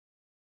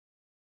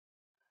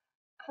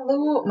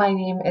Hello, my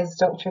name is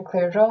Dr.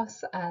 Claire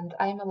Ross and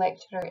I'm a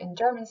lecturer in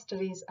German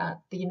Studies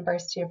at the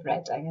University of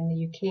Reading in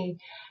the UK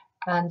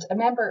and a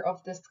member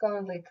of the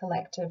scholarly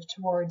collective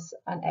Towards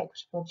an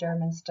Equitable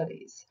German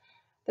Studies.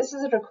 This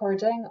is a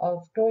recording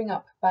of Growing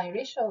Up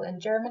Biracial in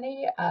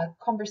Germany, a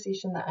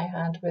conversation that I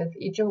had with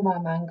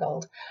Ijoma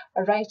Mangold,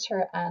 a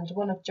writer and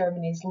one of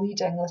Germany's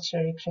leading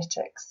literary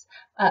critics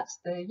at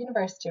the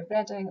University of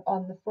Reading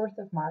on the 4th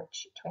of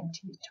March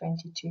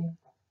 2022.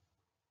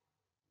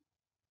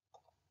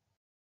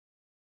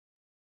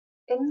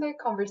 In the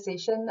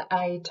conversation,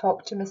 I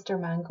talked to Mr.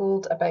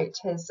 Mangold about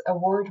his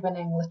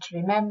award-winning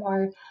literary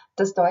memoir,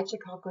 Das Deutsche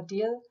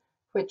Krokodil,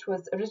 which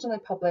was originally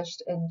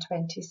published in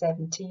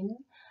 2017,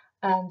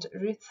 and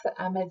Ruth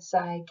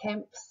Ahmedzai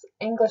Kemp's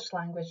English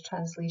language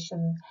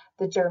translation,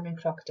 The German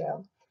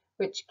Crocodile,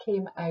 which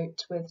came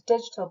out with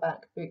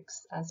digital-back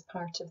books as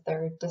part of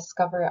their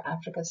Discover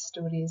Africa's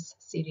Stories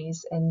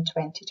series in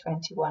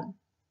 2021.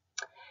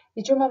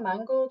 Ijoma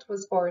Mangold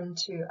was born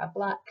to a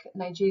black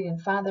Nigerian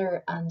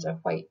father and a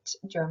white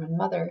German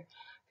mother,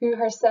 who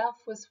herself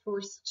was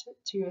forced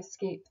to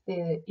escape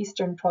the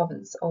eastern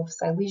province of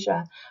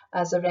Silesia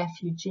as a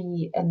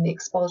refugee in the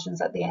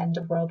expulsions at the end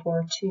of World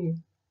War II.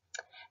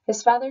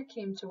 His father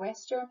came to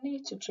West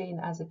Germany to train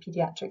as a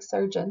paediatric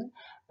surgeon,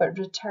 but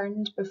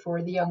returned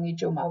before the young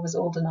Ijoma was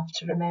old enough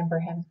to remember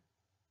him.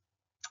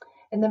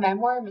 In the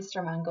memoir,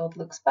 Mr. Mangold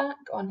looks back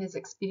on his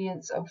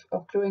experience of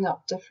growing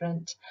up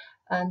different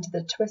and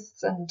the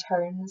twists and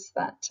turns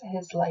that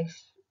his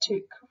life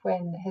took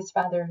when his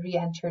father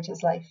re-entered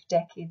his life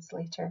decades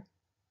later.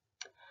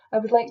 I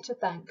would like to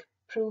thank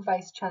Pro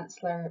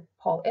Vice-Chancellor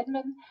Paul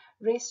Inman,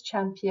 race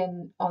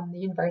champion on the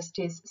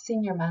university's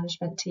senior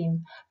management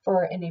team,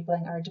 for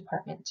enabling our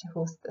department to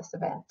host this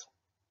event.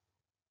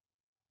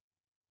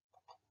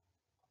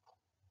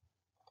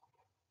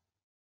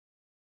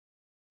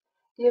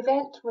 The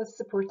event was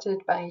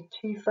supported by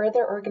two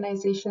further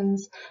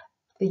organisations,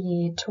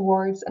 the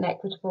Towards an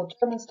Equitable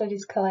German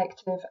Studies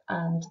Collective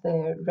and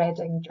the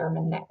Reading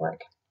German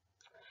Network.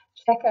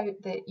 Check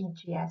out the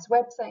EGS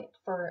website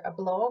for a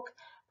blog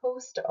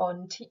post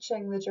on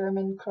teaching the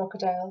German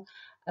crocodile,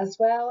 as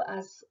well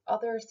as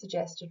other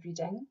suggested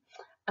reading,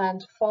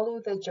 and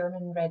follow the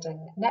German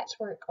Reading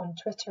Network on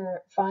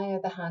Twitter via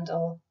the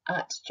handle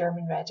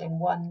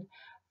 @GermanReading1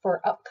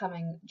 for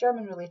upcoming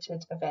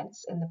German-related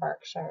events in the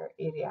Berkshire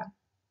area.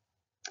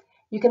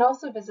 You can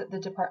also visit the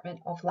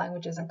Department of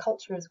Languages and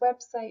Culture's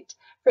website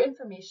for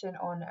information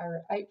on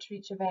our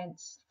outreach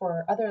events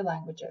for other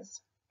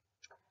languages.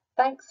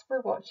 Thanks for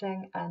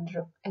watching and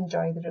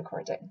enjoy the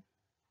recording.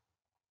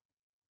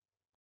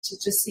 To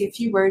just say a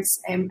few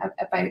words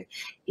about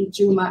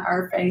Ijoma,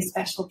 our very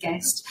special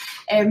guest.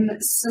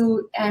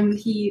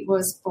 He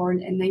was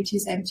born in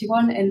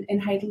 1971 in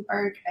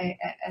Heidelberg,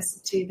 a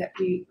city that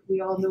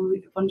we all know,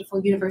 the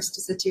wonderful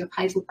university city of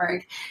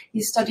Heidelberg.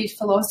 He studied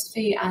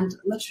philosophy and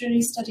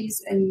literary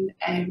studies in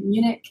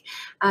Munich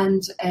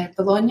and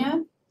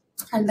Bologna,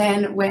 and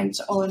then went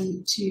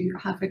on to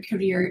have a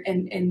career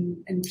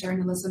in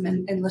journalism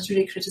and in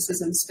literary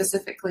criticism,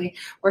 specifically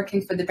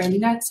working for the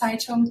Berliner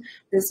Zeitung,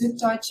 the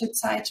Süddeutsche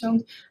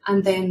Zeitung,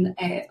 and then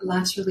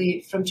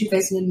laterally from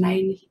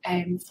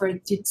 2009 for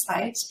Die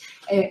Zeit,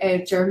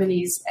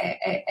 Germany's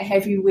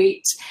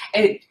heavyweight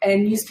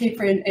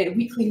newspaper,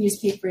 weekly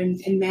newspaper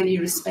in many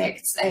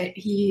respects.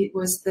 He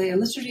was the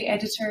literary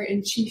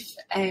editor-in-chief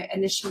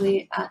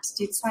initially at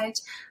Die Zeit,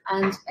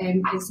 and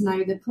is now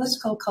the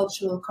political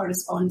cultural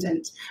correspondent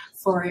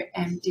for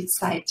Die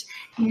Zeit.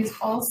 He is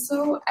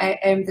also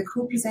the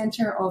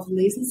co-presenter of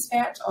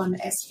Lesenswert on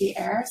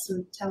SWR,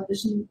 so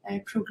television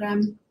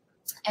program.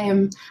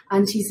 And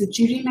he's a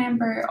jury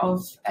member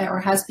of, or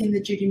has been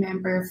the jury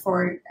member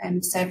for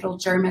several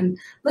German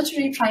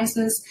literary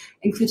prizes,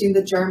 including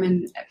the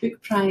German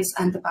Book Prize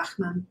and the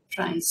Bachmann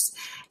Prize.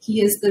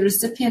 He is the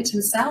recipient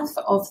himself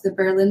of the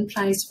Berlin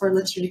Prize for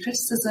Literary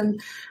Criticism,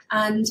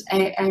 and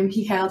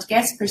he held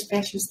guest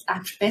professorships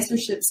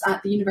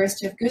at the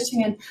University of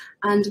Göttingen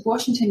and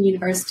Washington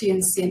University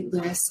in St.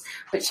 Louis,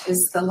 which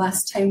is the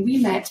last time we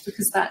met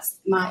because that's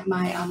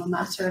my alma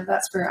mater.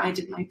 That's where I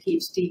did my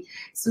PhD.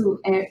 So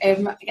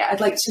I'd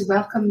like to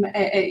welcome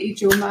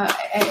Ijoma.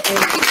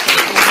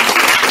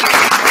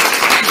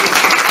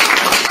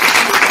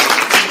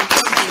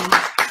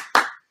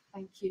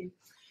 Thank you.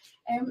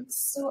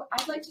 So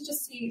I'd like to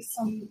just say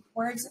some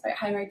words about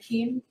how I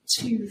came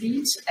to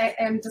read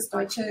Das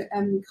Deutsche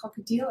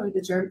Krokodil, or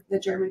the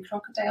German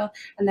Crocodile,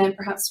 and then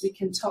perhaps we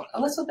can talk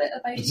a little bit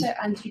about it,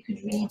 and you could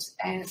read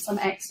some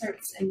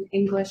excerpts in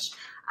English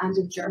and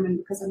in German,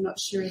 because I'm not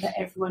sure that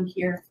everyone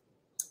here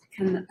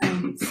can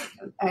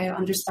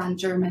understand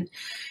German.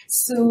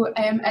 So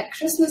at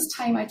Christmas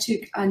time, I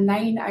took a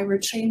 9-hour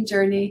train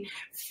journey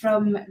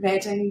from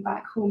Reading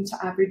back home to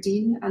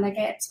Aberdeen, and I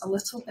get a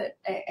little bit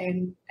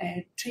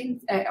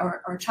train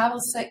or travel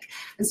sick,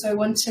 and so I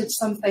wanted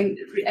something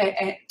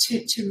to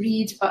to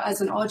read, but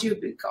as an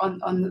audiobook on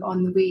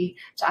the way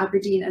to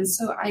Aberdeen. And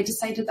so I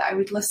decided that I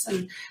would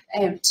listen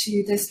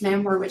to this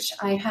memoir, which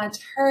I had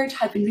heard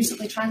had been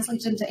recently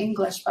translated into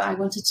English, but I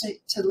wanted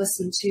to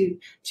listen to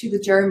the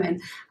German.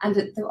 And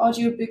the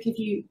audiobook, if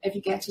you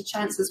get a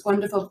chance, is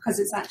wonderful because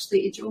it's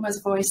actually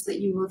Ijoma's voice that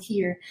you will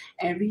hear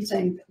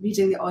reading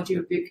the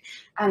audiobook.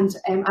 And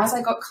as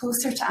I got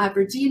closer to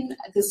Aberdeen,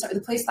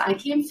 the place that I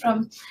came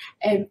from,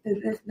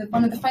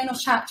 one of the final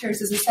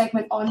chapters is a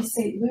segment on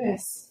St.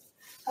 Louis.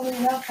 Hello,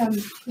 welcome.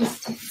 Please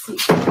take a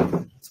seat.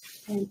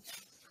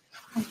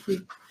 Thank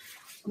you.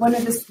 One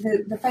of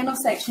the final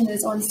section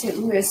is on St.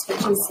 Louis,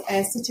 which is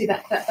a city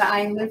that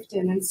I lived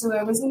in. And so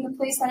I was in the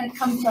place I had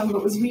come from,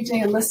 but was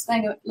reading and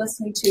listening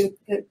to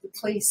the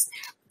place,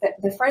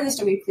 the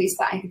furthest away place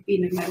that I had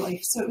been in my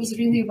life. So it was a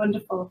really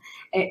wonderful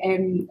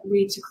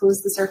way to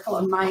close the circle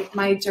on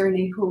my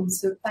journey home.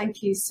 So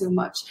thank you so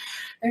much.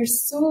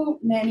 There's so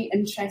many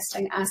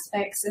interesting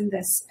aspects in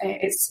this.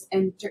 It's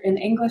in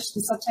English,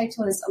 the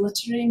subtitle is a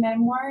literary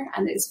memoir,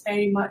 and it's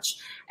very much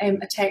a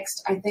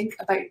text, I think,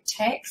 about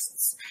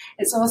texts.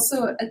 It's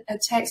also a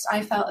text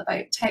I felt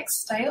about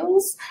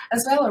textiles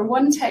as well, or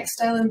one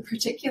textile in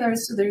particular.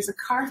 So there's a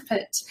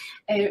carpet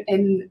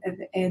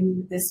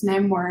in this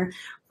memoir,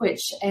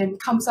 which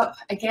comes up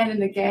again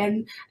and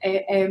again.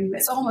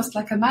 It's almost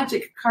like a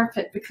magic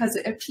carpet because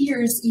it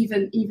appears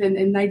even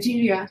in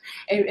Nigeria,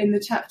 in the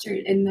chapter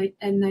in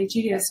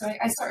Nigeria. So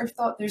I sort of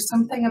thought there's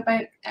something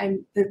about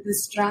the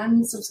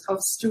strands of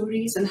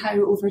stories and how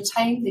over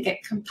time they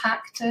get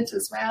compacted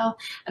as well,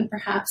 and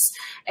perhaps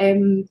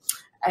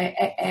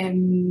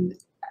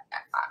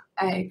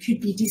could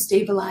be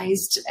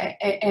destabilized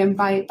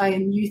by a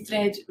new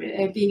thread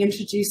being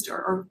introduced,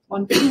 or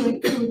one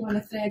pulling on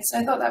a thread. So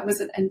I thought that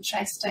was an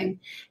interesting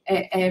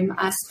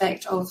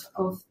aspect of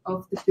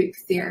the book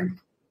there.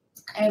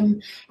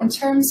 In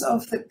terms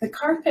of the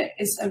carpet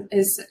is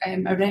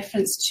a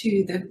reference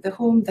to the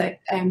home that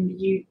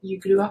you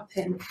grew up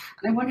in.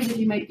 And I wondered if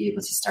you might be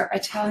able to start by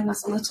telling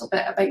us a little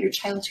bit about your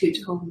childhood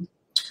home.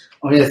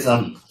 Oh yes,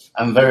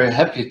 I'm very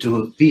happy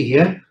to be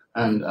here,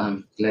 and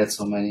I'm glad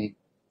so many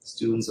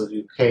students of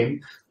you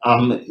came.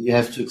 You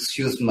have to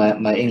excuse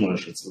my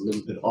English, it's a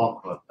little bit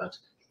awkward, but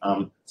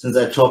since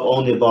I talk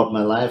only about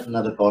my life,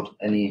 not about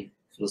any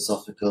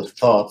philosophical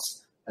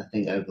thoughts, I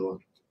think I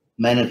will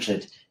manage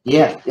it.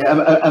 Yeah,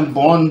 I'm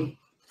born,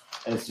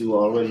 as you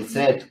already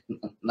said,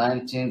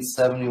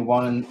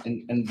 1971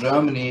 in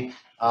Germany,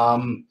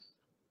 and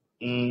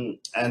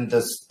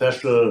the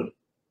special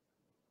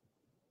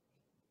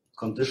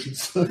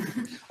conditions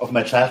of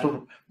my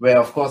childhood where,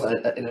 of course,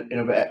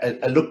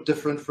 I looked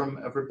different from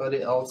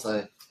everybody else.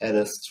 I had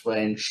a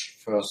strange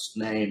first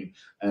name,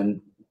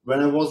 and when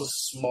I was a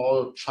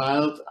small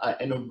child,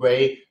 in a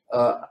way,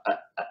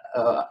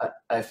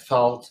 I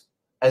thought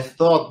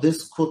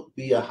this could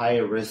be a high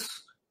risk,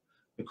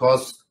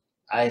 because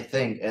I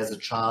think as a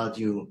child,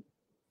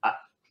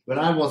 when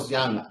I was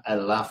young, I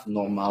loved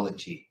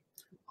normality.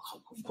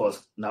 Of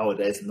course,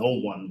 nowadays, no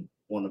one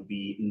want to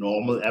be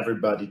normal.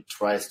 Everybody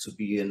tries to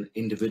be an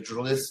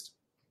individualist.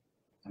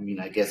 I mean,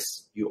 I guess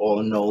you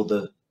all know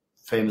the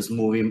famous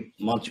movie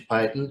Monty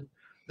Python.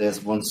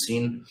 There's one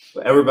scene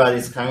where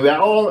everybody's coming, we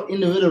are all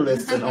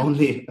individualists, and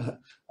only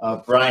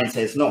Brian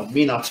says, no,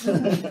 me not.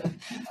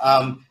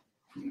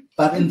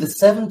 But in the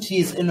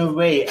 70s, in a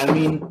way, I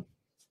mean,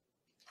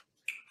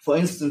 for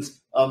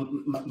instance,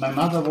 my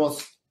mother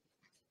was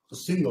a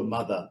single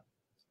mother.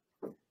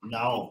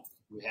 Now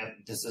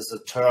this is a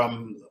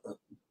term,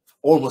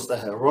 almost a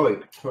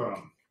heroic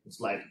term. It's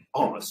like,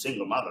 oh, a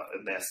single mother.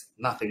 There's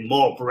nothing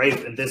more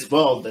brave in this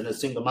world than a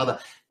single mother.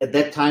 At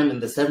that time in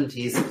the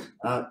 70s,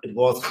 it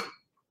was,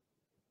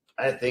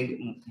 I think,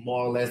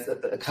 more or less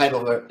a kind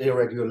of an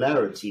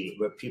irregularity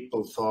where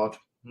people thought,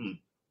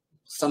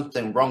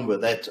 something wrong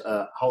with that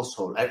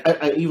household.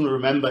 I even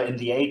remember in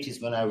the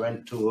 80s when I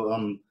went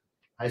to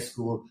high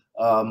school,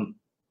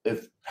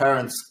 if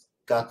parents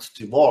got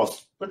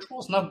divorced, which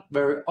was not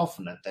very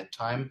often at that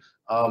time,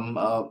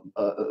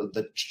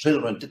 the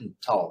children didn't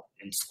tell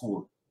in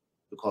school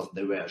because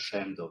they were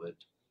ashamed of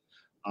it.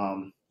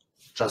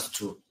 Just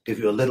to give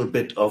you a little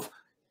bit of,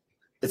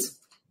 it's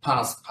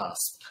past,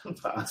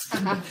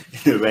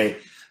 in a way.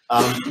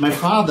 My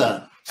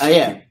father,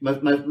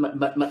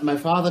 my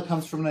father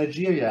comes from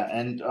Nigeria,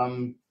 and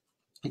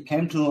he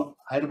came to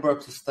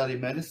Heidelberg to study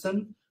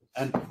medicine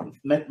and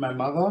met my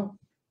mother,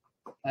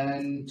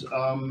 and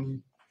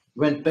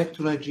went back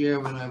to Nigeria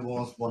when I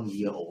was 1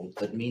 year old.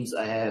 That means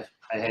I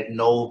had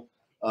no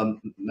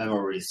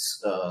memories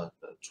to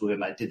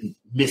him. I didn't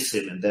miss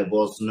him, and there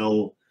was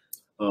no.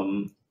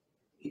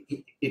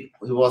 He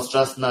was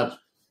just not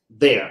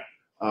there.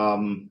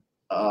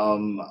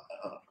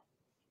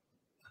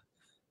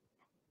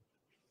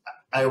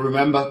 I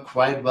remember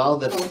quite well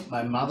that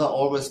my mother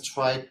always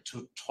tried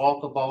to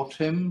talk about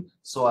him,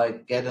 so I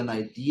get an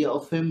idea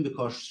of him,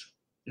 because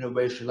in a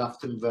way she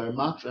loved him very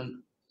much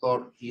and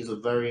thought he's a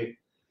very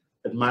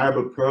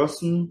admirable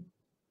person.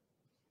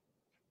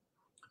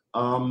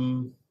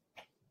 And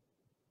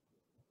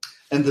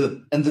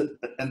the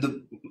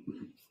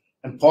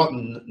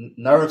important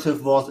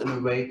narrative was, in a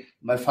way,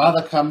 my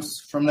father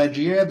comes from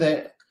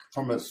Nigeria,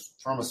 from a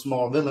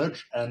small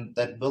village, and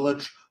that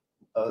village,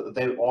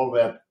 they all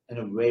were, in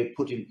a way,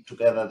 putting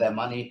together their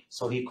money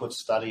so he could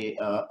study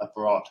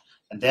abroad.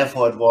 And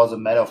therefore, it was a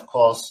matter of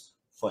course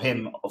for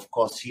him, of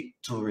course,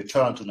 to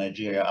return to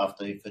Nigeria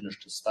after he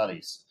finished his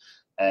studies.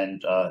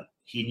 And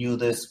he knew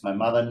this, my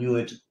mother knew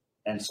it,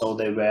 and so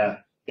they were,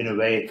 in a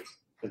way,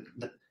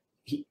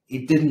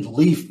 he didn't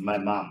leave my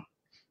mom.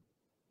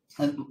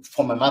 And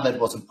for my mother,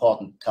 it was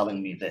important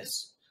telling me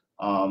this.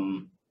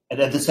 And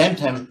at the same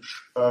time,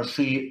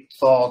 she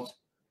thought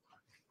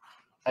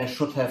I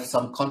should have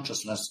some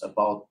consciousness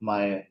about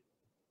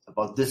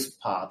this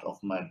part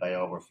of my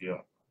biography,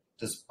 or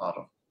this part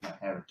of my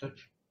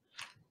heritage.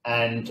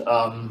 And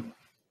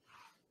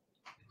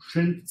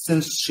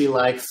since she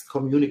likes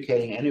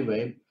communicating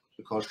anyway,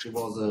 because she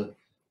was a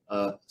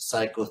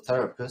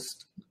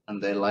psychotherapist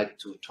and they like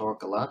to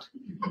talk a lot.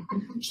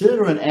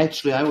 Children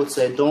actually, I would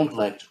say, don't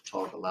like to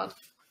talk a lot,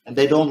 and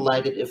they don't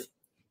like it if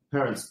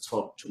parents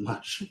talk too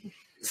much,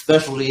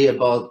 especially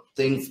about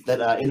things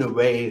that are in a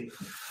way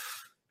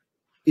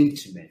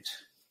intimate.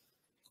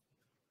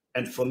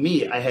 And for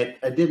me, I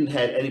didn't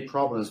have any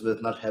problems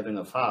with not having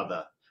a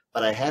father,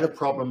 but I had a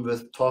problem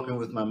with talking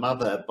with my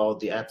mother about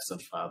the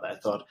absent father. I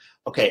thought,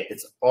 okay,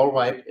 it's all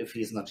right if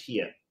he's not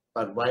here,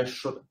 but why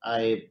should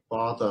I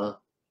bother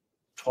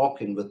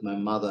talking with my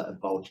mother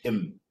about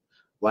him?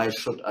 Why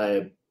should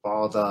I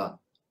bother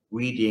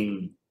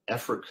reading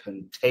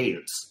African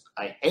tales?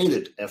 I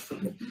hated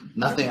African.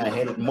 Nothing I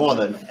hated more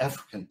than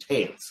African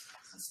tales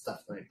and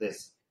stuff like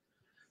this.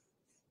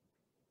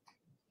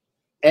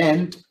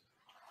 And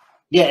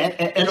yeah,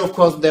 and of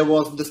course there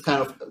was this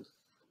kind of,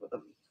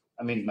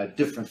 I mean, my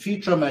different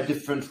feature, my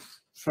different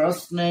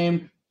first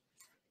name.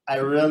 I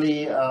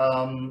really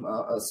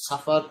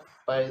suffered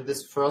by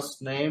this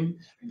first name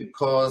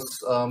because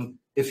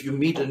if you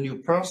meet a new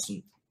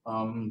person,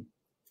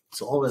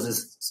 it's always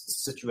this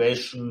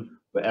situation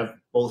where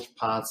both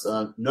parts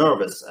are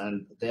nervous,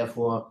 and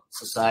therefore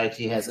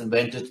society has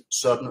invented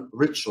certain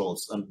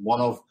rituals. And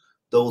one of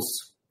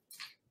those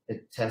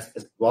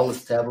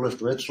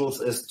well-established rituals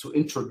is to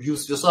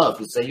introduce yourself.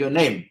 You say your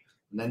name,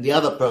 and then the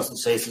other person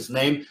says his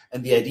name,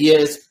 and the idea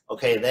is,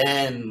 okay,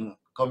 then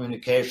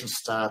communication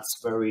starts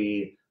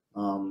very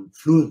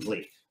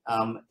fluently.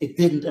 It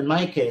didn't in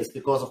my case,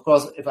 because of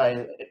course, if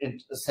I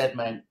said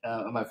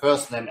my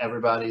first name,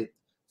 everybody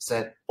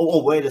said,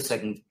 oh, wait a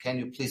second, can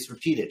you please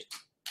repeat it?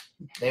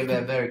 They were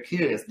very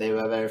curious, they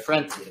were very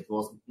friendly. It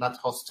was not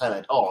hostile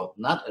at all,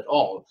 not at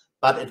all,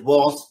 but it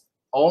was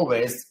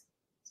always,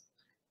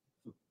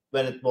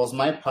 when it was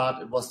my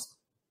part, it was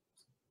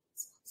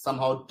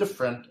somehow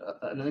different,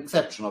 an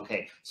exception.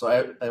 Okay,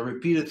 so I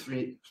repeated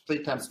three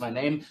times my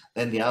name,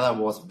 then the other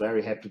was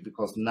very happy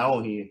because now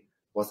he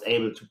was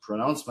able to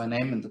pronounce my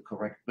name in the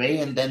correct way,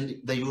 and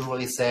then they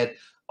usually said,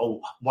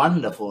 oh,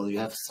 wonderful, you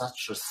have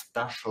such a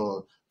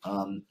special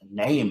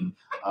name.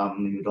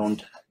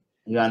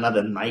 You are not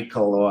a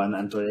Michael or an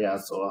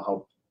Andreas, or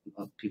how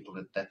people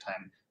at that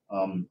time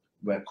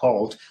were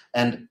called.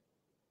 And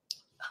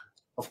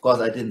of course,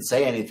 I didn't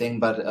say anything,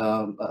 but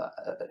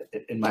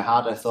in my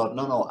heart, I thought,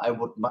 no,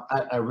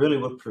 I really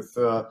would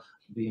prefer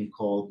being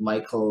called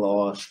Michael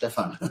or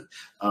Stefan.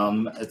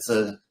 It's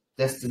a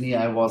destiny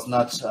I was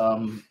not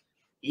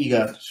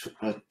eager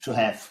to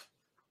have.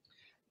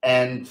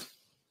 And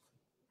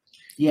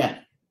yeah,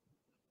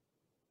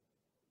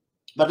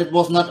 but it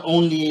was not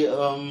only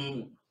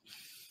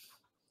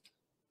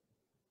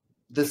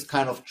this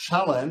kind of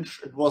challenge,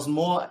 it was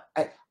more,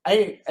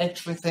 I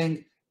actually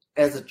think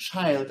as a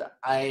child,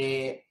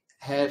 I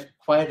had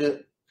quite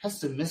a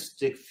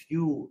pessimistic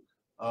view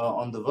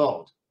on the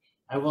world.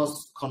 I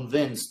was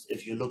convinced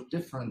if you look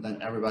different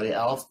than everybody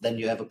else, then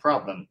you have a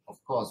problem.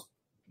 Of course,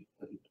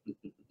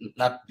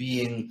 not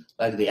being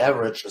like the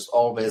average is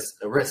always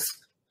a risk.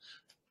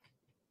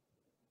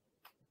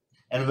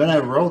 And when I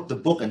wrote the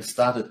book and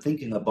started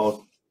thinking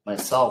about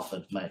myself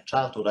and my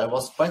childhood, I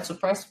was quite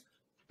surprised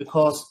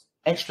because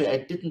actually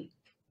I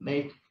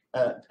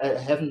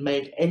haven't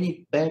made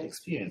any bad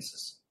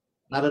experiences.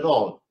 Not at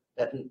all.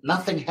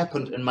 Nothing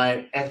happened in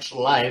my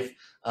actual life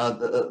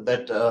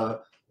that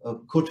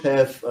could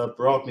have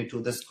brought me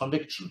to this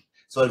conviction.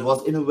 So it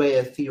was in a way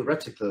a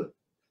theoretical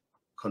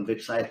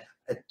conviction.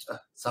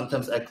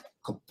 Sometimes I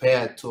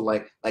compare it to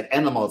like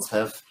animals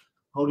have.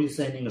 How do you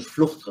say in English?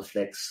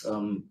 Fluchtreflex.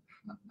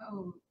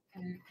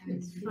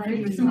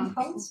 Flight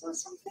impulse or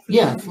something?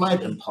 Yeah,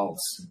 flight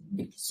impulse.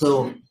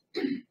 So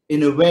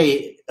in a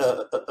way,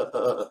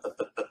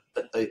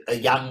 a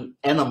young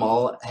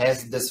animal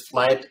has this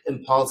flight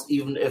impulse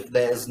even if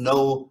there is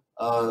no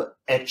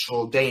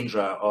actual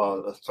danger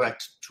or a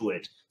threat to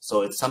it.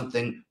 So it's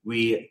something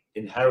we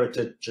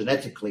inherited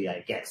genetically, I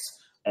guess.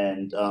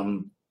 And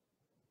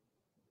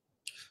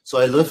so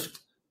I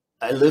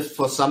lived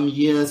for some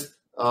years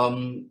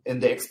in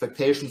the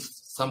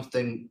expectations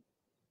something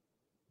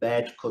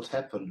bad could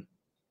happen.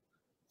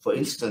 For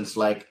instance,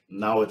 like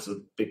now it's a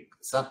big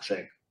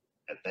subject.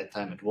 At that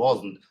time it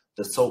wasn't.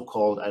 The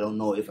so-called, I don't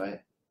know if I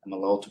am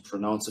allowed to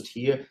pronounce it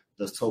here,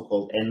 the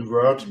so-called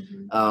N-word.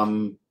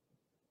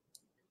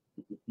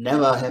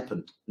 Never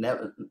happened.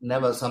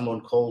 Never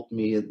someone called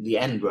me the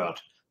N-word.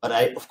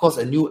 But of course,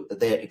 I knew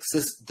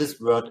this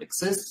word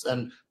exists,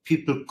 and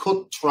people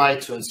could try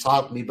to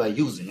insult me by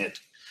using it.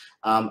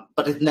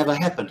 But it never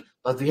happened.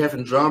 But we have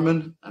in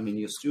German, I mean,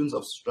 you students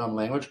of German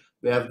language,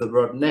 we have the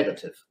word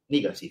negative.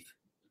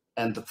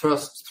 And the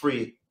first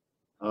three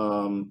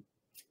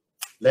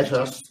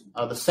letters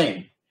are the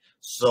same.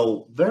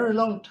 So very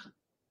long,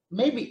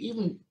 maybe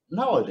even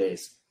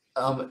nowadays,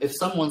 if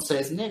someone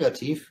says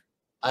negative,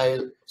 I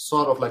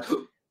sort of like,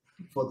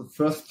 for the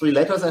first three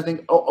letters, I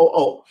think,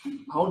 oh,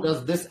 how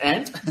does this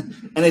end?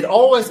 And it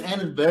always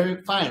ended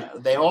very fine.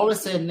 They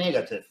always said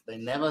negative. They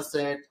never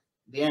said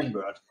the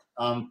N-word.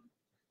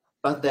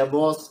 But there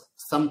was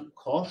some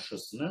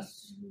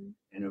cautiousness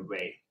in a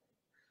way.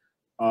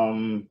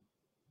 I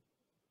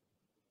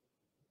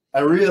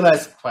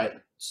realized quite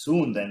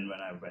soon then when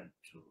I went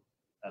to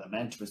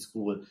elementary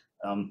school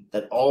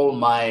that all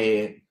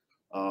my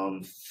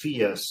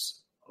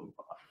fears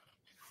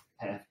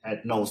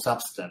had no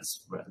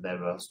substance. There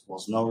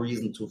was no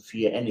reason to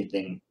fear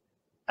anything.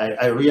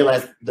 I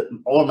realized that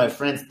all my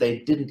friends, they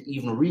didn't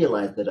even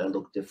realize that I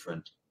looked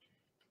different.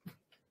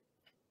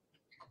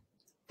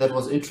 That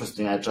was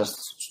interesting. I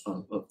just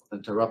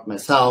interrupt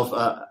myself.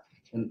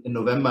 In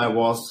November, I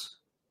was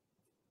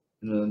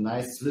in a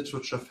nice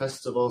literature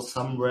festival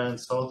somewhere in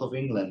south of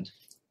England.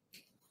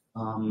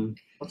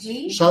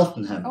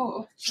 Cheltenham.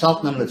 Oh.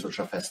 Cheltenham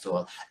Literature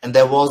Festival. And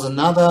there was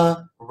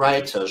another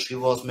writer. She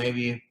was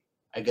maybe,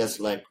 I guess,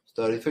 like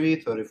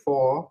 33,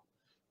 34.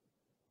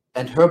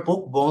 And her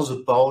book was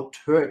about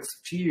her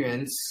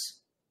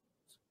experience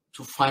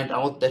to find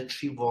out that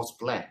she was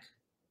Black.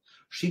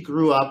 She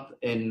grew up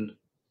in,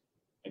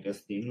 I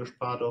guess, the English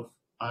part of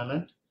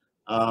Ireland,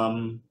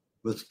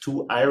 with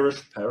two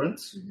Irish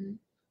parents.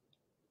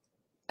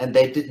 And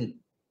they didn't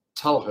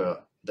tell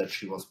her that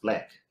she was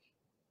Black.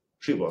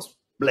 She was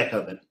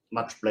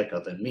much blacker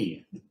than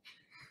me.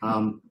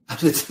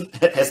 But it's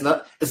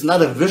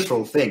not a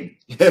visual thing.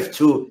 You have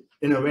to,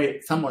 in a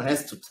way, someone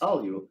has to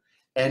tell you.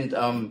 And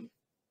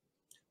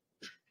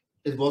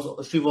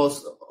she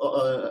was,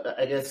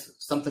 I guess,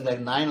 something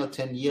like 9 or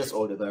 10 years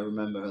old, if I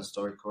remember her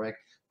story correct,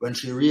 when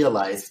she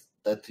realized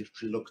that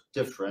she looked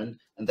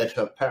different and that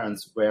her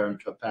parents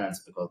weren't her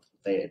parents because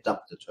they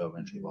adopted her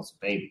when she was a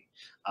baby.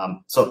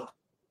 So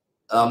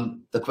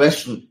the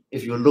question,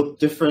 if you look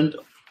different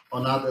or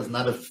not, is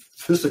not a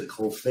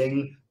physical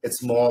thing.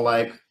 It's more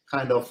like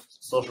kind of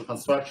social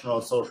construction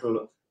or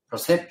social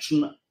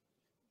perception.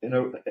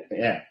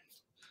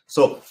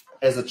 So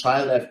as a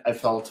child, I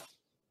felt,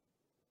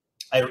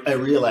 I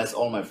realized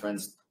all my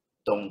friends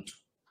don't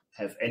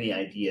have any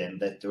idea in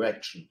that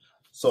direction.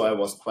 So I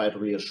was quite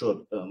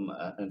reassured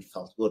and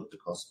felt good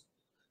because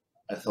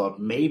I thought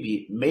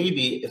maybe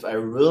if I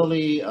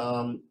really,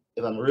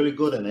 if I'm really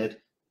good in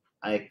it,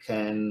 I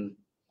can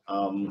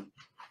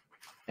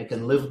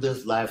live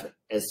this life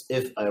as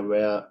if I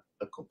were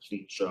a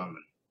complete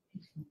German.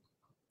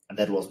 And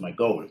that was my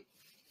goal.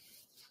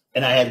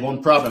 And I had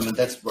one problem, and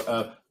that's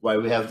why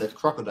we have that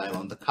crocodile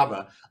on the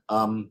cover.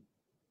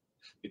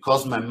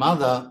 Because my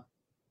mother,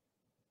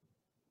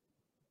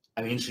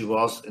 I mean, she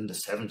was in the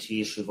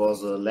 70s, she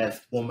was a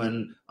left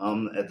woman.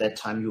 At that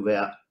time,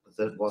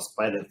 that was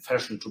quite a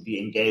fashion to be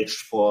engaged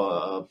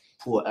for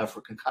poor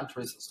African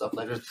countries and stuff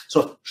like that.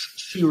 So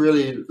she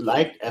really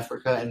liked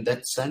Africa in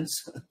that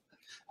sense.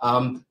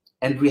 And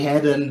we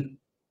had a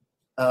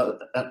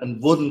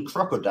wooden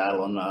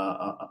crocodile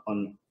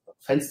on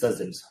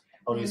Fenstersims.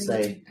 How do you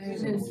say?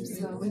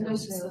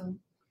 Windowsill.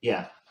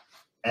 Yeah.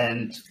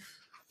 And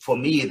for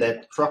me,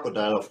 that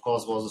crocodile, of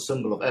course, was a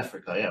symbol of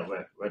Africa. Yeah,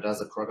 where does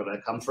a crocodile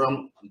come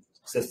from? It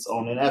exists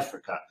only in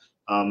Africa.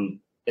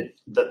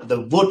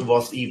 The wood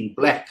was even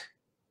black.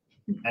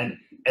 And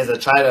as a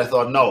child, I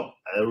thought, no,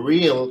 a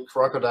real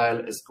crocodile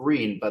is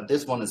green, but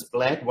this one is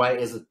black. Why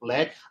is it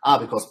black?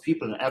 Because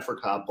people in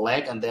Africa are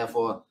black, and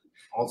therefore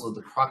also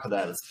the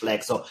crocodile is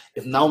black. So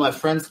if now my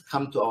friends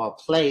come to our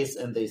place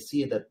and they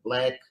see that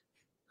black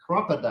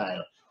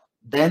crocodile,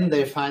 then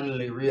they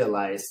finally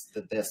realize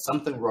that there's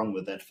something wrong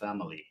with that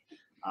family.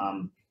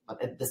 But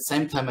at the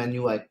same time, I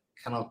knew I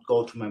cannot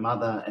go to my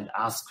mother and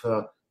ask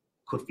her,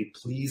 could we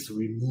please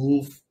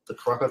remove the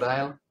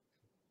crocodile?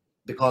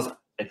 Because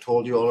I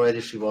told you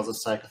already, she was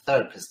a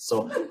psychotherapist.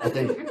 So I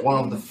think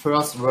one of the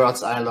first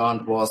words I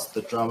learned was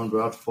the German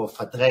word for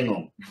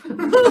Verdrängung,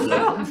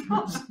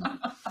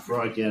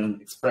 Freudian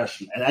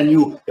expression. And I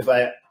knew if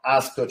I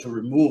asked her to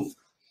remove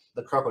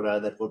the crocodile,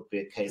 that would be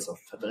a case of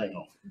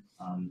Verdrängung.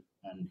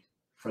 And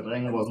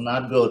Verdrängung was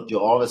not good. You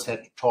always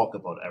had to talk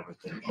about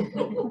everything.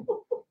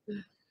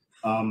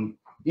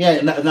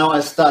 Now I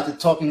started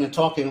talking.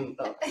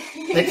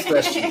 Next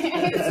question.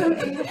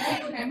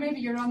 Maybe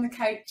you're on the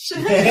couch.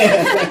 I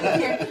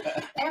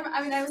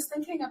mean, I was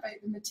thinking about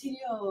the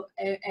material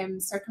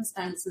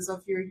circumstances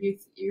of your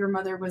youth. Your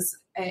mother was,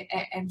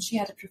 she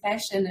had a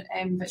profession,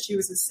 but she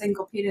was a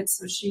single parent,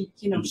 so she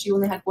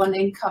only had one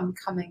income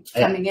coming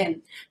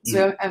in.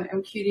 So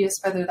I'm curious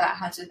whether that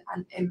had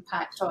an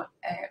impact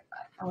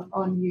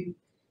on you?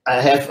 I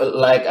have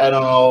like, I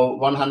don't know,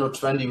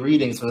 120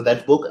 readings with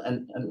that book,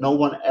 and no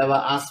one ever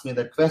asked me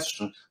that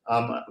question,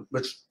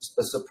 which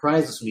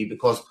surprises me,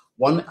 because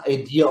one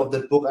idea of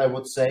that book, I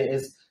would say,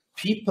 is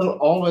people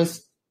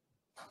always,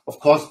 of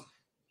course,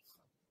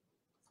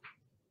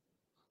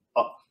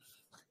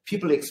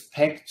 people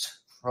expect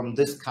from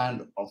this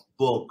kind of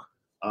book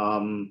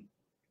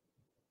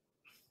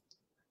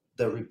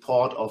the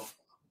report of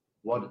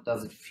what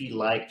does it feel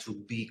like to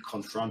be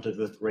confronted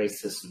with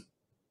racism.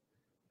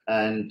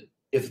 And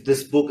if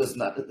this book is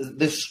not,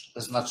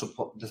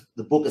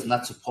 the book is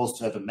not supposed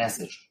to have a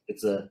message.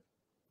 It's a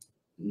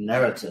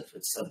narrative.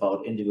 It's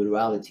about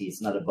individuality.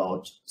 It's not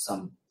about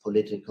some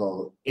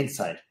political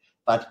insight.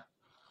 But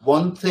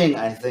one thing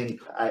I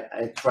think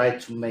I try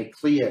to make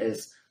clear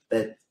is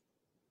that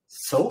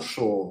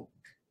social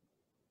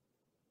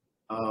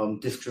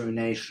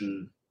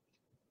discrimination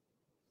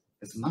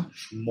is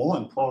much more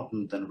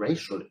important than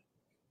racial,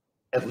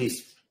 at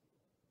least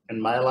in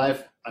my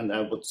life, and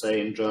I would say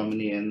in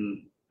Germany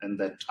in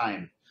that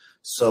time.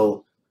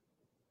 So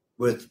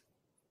with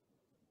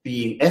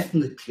being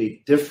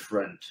ethnically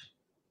different,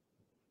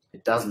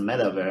 it doesn't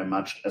matter very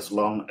much as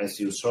long as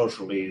you're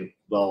socially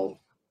well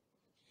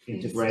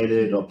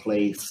integrated or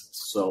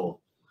placed.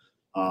 So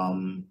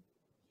well,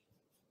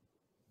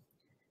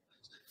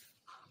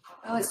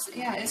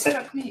 it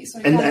struck me. So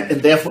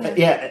and therefore,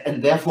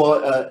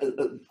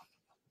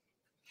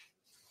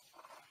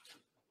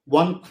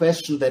 one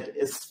question that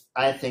is,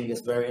 I think,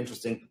 is very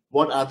interesting: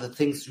 what are the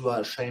things you are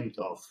ashamed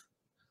of?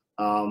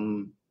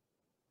 And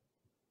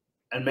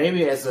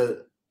maybe as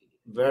a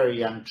very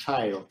young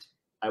child,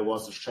 I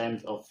was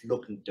ashamed of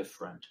looking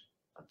different,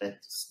 but that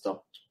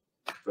stopped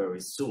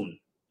very soon.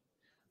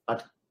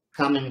 But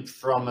coming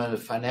from a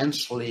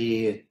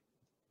financially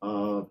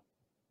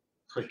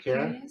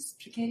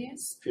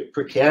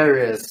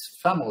precarious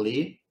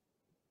family,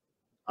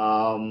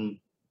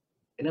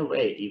 in a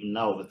way, even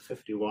now with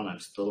 51, I'm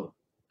still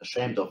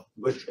ashamed of,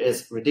 which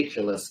is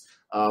ridiculous,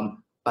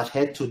 but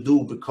had to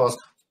do because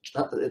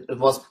it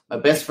was my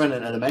best friend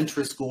in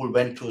elementary school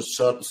went to a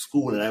certain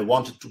school, and I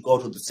wanted to go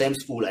to the same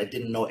school. I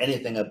didn't know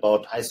anything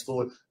about high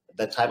school,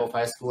 that type of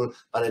high school,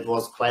 but it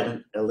was quite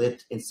an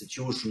elite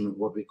institution,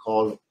 what we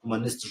call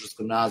humanistisches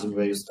Gymnasium,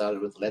 where you started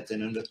with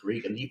Latin and with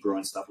Greek and Hebrew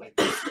and stuff like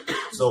that.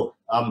 So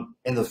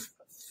in the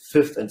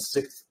 5th and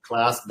 6th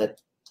class, that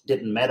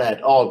didn't matter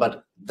at all.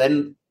 But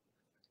then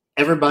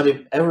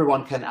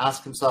everyone can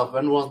ask himself,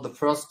 when was the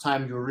first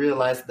time you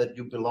realized that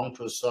you belong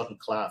to a certain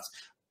class?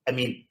 I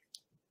mean,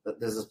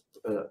 this is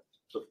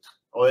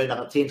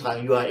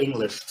you are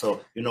English,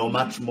 so you know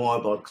much more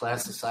about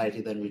class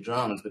society than we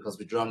Germans, because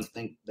we Germans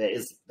think there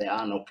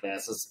are no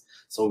classes,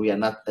 so we are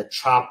not that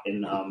sharp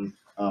in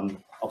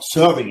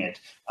observing it.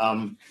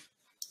 And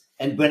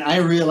when I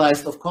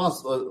realized, of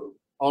course,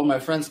 all my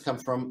friends come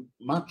from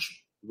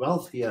much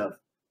wealthier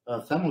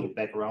family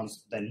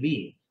backgrounds than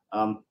me,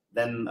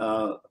 then,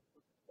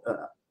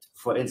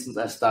 for instance,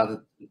 I started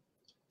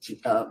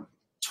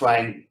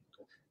trying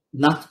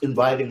not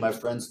inviting my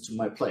friends to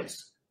my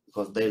place,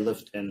 because they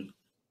lived in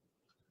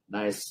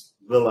nice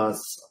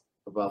villas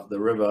above the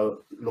river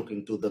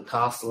looking to the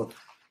castle,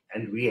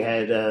 and we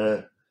had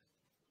a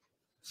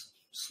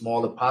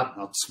small apartment.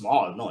 Not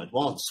small, no, it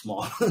wasn't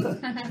small.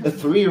 A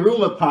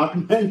 3-room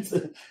apartment,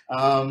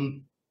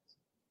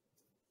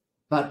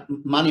 but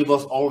money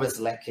was always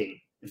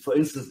lacking. And for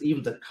instance,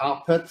 even the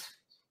carpet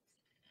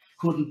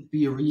couldn't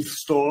be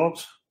restored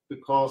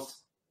because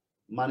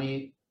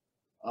money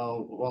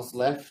was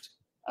left.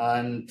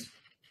 And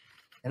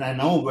I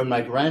know when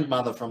my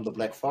grandmother from the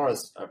Black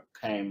Forest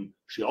came,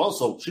 she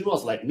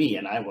was like me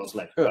and I was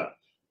like her.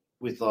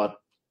 We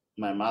thought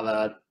my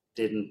mother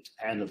didn't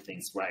handle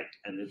things right,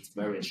 and it's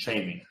very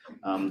shaming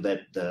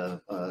that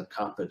the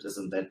carpet is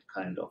in that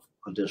kind of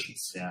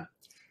conditions.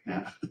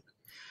 Yeah.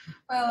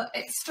 Well,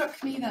 it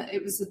struck me that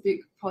it was a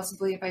book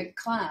possibly about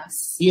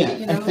class. Yeah,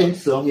 you know? I think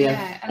so.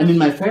 Yeah. I mean,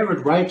 my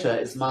favorite writer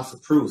is Marcel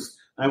Proust.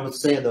 I would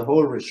say the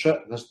whole research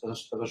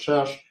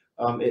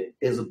it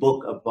is a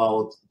book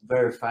about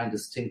very fine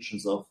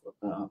distinctions of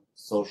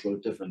social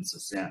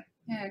differences.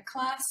 Yeah,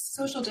 class,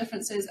 social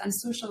differences, and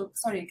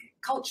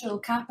cultural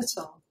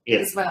capital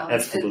as well.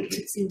 Absolutely.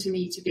 It seemed to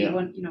me to be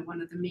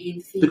one of the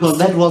main themes. Because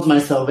that was my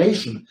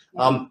salvation.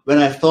 When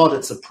I thought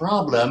it's a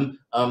problem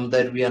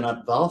that we are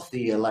not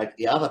wealthy like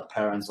the other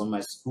parents on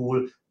my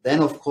school,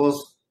 then of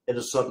course at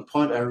a certain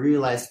point I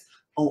realized,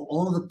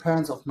 all the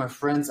parents of my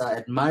friends are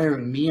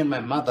admiring me and my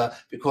mother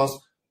because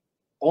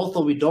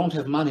although we don't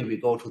have money, we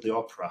go to the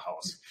opera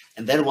house.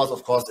 And that was,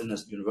 of course, in a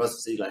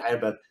university like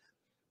Heidelberg,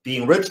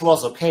 being rich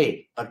was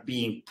okay, but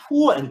being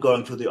poor and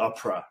going to the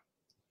opera,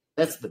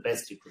 that's the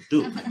best you could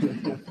do.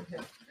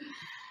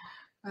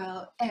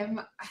 Well,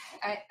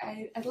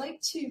 I'd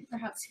like to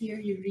perhaps hear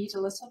you read a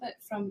little bit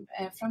from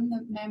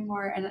the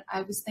memoir, and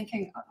I was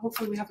thinking,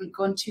 hopefully we haven't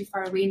gone too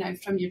far away now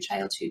from your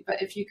childhood, but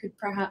if you could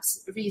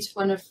perhaps read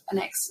an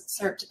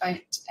excerpt about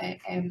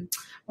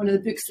one of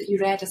the books that you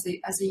read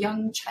as a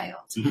young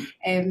child,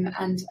 and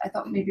I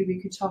thought maybe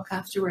we could talk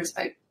afterwards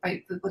about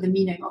the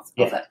meaning of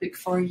that book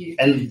for you.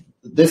 And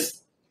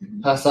this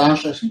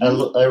passage,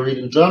 I read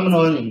in German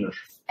or in English?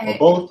 Or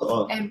both?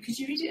 Or could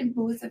you read it in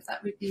both, if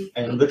that would be...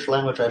 And in which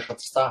language I should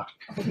start?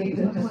 Okay,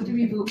 what do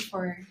we vote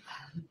for?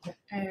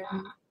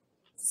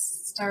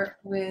 Start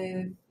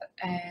with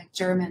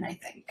German, I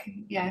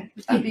think. Yeah,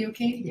 would that be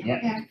okay?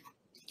 Yeah.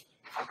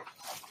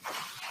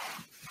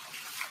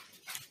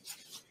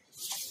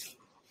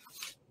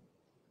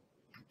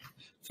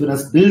 Für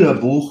das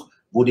Bilderbuch,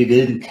 wo die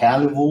wilden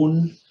Kerle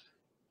wohnen,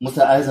 muss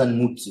all seinen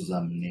Mut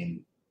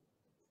zusammennehmen.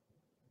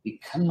 Wie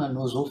kann man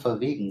nur so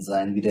verwegen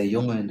sein wie der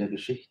Junge in der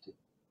Geschichte?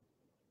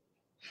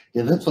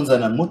 Der wird von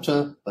seiner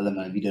Mutter, weil er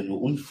mal wieder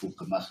nur Unfug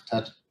gemacht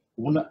hat,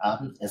 ohne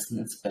Abendessen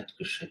ins Bett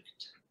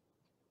geschickt.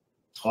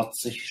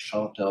 Trotzig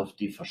schaut er auf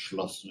die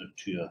verschlossene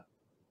Tür.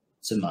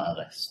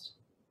 Zimmerarrest.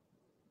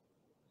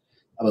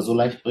 Aber so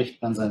leicht bricht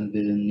man seinen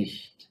Willen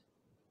nicht.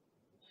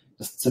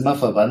 Das Zimmer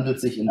verwandelt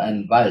sich in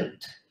einen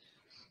Wald,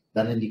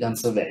 dann in die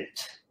ganze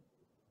Welt.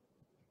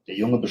 Der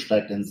Junge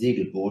besteigt ein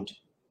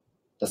Segelboot,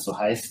 das so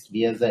heißt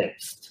wie er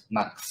selbst,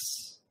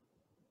 Max.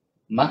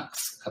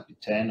 Max,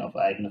 Kapitän auf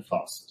eigene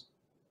Faust.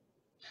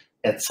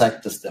 Er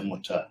zeigt es der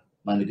Mutter.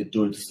 Meine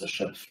Geduld ist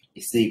erschöpft.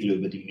 Ich segle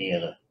über die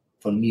Meere.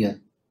 Von mir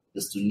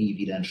wirst du nie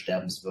wieder ein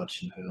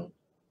Sterbenswörtchen hören.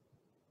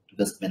 Du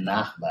wirst mir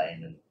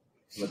nachweinen,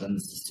 aber dann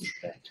ist es zu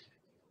spät.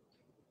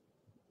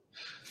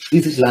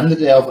 Schließlich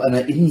landet er auf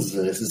einer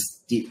Insel. Es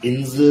ist die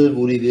Insel,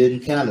 wo die wilden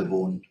Kerle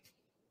wohnen.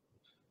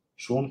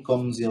 Schon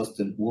kommen sie aus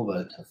dem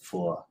Urwald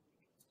hervor.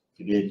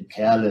 Die wilden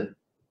Kerle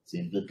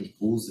sehen wirklich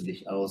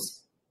gruselig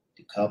aus.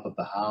 Die Körper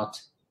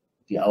behaart,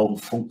 die Augen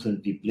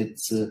funkeln wie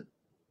Blitze.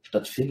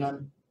 Statt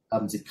Fingern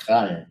haben sie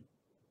Krallen.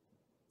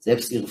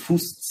 Selbst ihre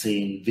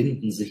Fußzehen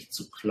winden sich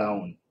zu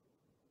Klauen.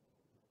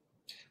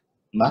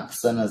 Max,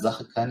 seiner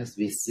Sache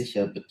keineswegs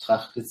sicher,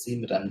 betrachtet sie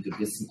mit einem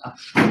gewissen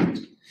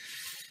Abstand.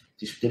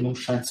 Die Stimmung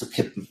scheint zu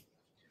kippen.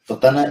 Doch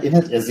dann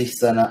erinnert er sich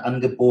seiner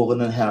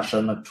angeborenen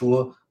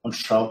Herrschernatur und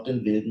schaut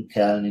den wilden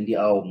Kerlen in die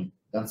Augen,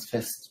 ganz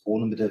fest,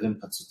 ohne mit der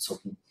Wimper zu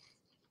zucken.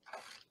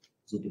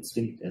 So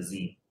bezwingt er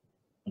sie,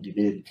 und die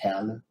wilden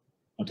Kerle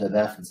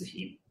unterwerfen sich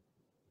ihm.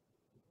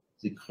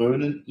 Sie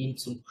krönen ihn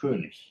zum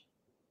König.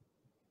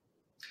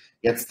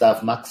 Jetzt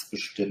darf Max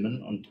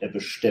bestimmen, und er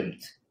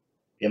bestimmt.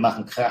 Wir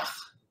machen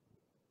Krach.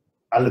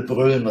 Alle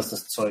brüllen, was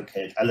das Zeug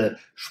hält. Alle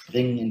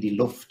springen in die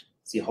Luft.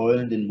 Sie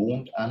heulen den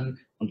Mond an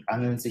und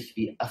angeln sich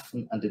wie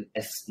Affen an den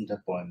Ästen der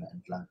Bäume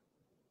entlang.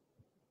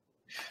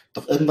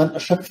 Doch irgendwann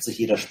erschöpft sich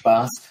jeder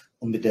Spaß,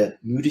 und mit der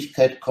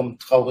Müdigkeit kommen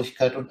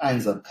Traurigkeit und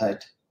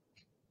Einsamkeit.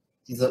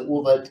 Dieser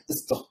Urwald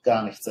ist doch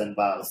gar nicht sein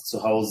wahres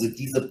Zuhause.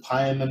 Diese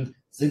Palmen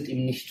sind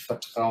ihm nicht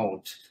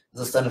vertraut.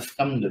 Es ist eine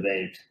fremde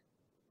Welt.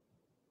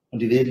 Und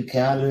die wilden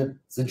Kerle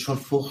sind schon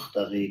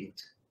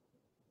furchterregend.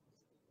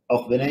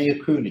 Auch wenn er ihr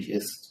König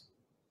ist,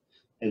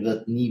 er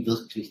wird nie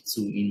wirklich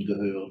zu ihnen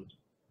gehören.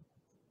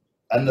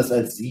 Anders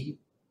als sie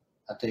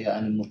hat er ja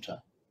eine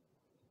Mutter.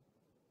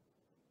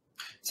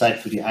 Zeit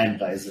für die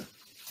Heimreise.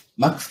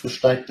 Max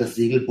besteigt das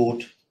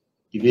Segelboot.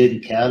 Die wilden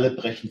Kerle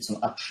brechen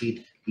zum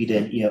Abschied wieder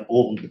in ihr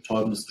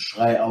ohrenbetäubendes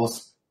Geschrei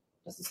aus.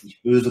 Das ist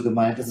nicht böse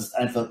gemeint, es ist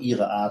einfach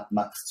ihre Art,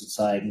 Max zu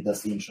zeigen,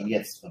 dass sie ihn schon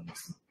jetzt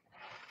vermissen.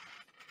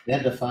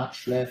 Während der Fahrt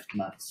schläft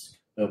Max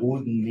bei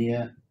ruhigem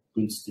Meer,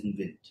 günstigem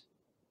Wind.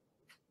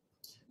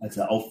 Als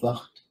er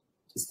aufwacht,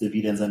 ist er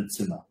wieder in seinem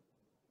Zimmer.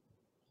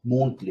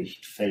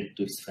 Mondlicht fällt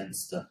durchs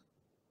Fenster.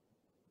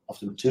 Auf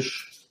dem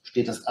Tisch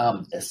steht das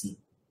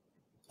Abendessen.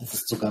 Es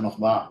ist sogar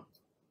noch warm.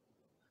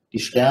 Die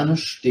Sterne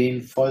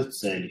stehen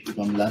vollzählig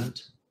überm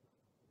Land.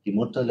 Die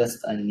Mutter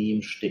lässt einen nie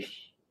im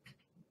Stich.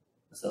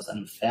 Dass er aus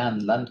einem fernen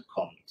Land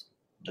kommt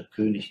und der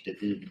König der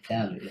wilden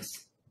Kerle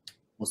ist,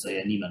 muss er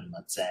ja niemandem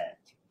erzählen.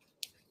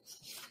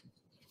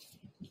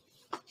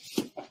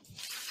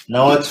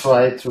 Now I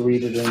try to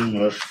read it in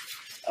English.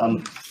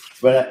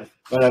 When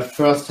I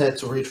first had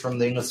to read from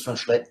the English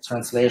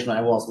translation,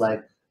 I was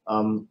like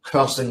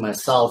cursing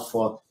myself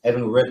for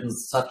having written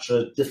such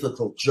a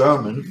difficult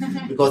German,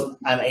 because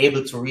I'm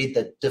able to read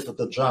that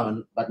difficult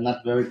German, but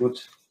not very good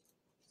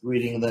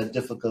reading the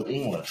difficult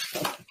English.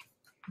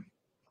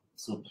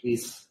 So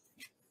please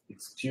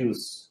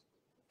excuse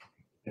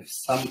if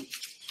some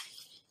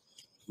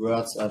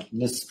words are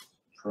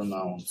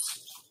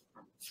mispronounced.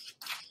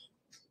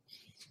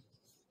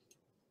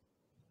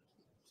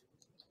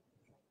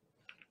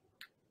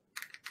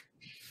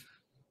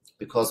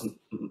 Because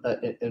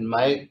in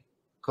my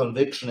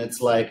conviction, it's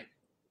like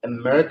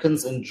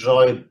Americans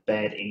enjoy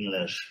bad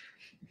English.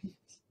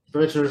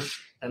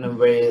 British, in a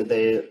way,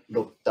 they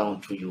look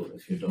down to you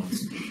if you don't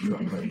speak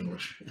proper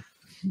English.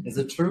 Is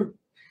it true?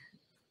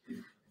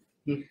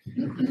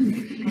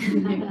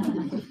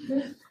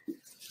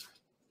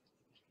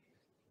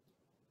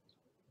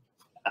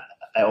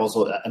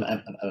 I'm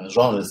a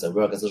journalist. I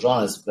work as a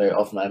journalist. Very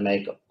often I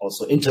make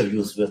also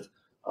interviews with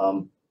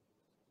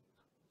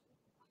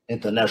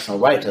international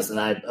writers, and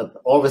I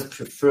always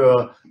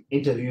prefer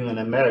interviewing an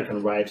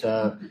American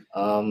writer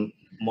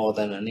more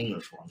than an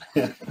English one.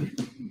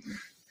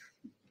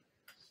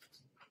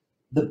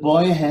 The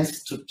boy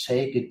has to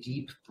take a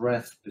deep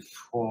breath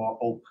before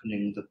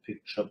opening the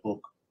picture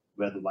book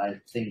where the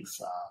wild things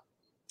are.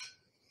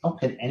 How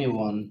can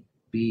anyone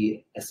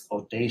be as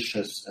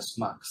audacious as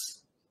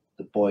Max,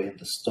 the boy in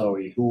the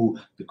story, who,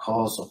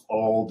 because of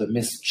all the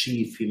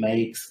mischief he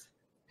makes,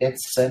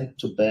 gets sent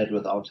to bed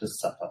without his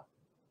supper?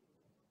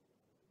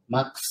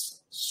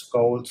 Max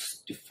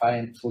scolds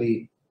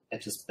defiantly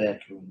at his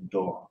bedroom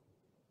door.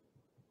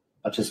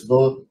 But his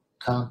will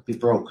can't be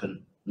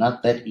broken,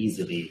 not that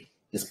easily.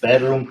 His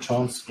bedroom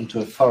turns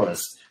into a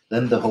forest,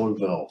 then the whole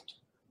world.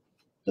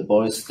 The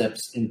boy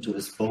steps into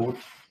his boat,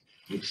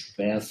 which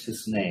bears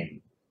his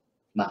name,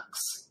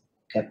 Max,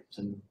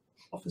 captain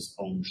of his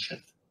own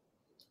ship.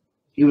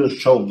 He will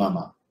show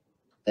Mama.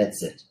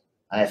 That's it.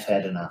 I've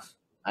had enough.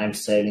 I'm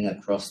sailing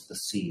across the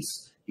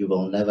seas. You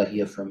will never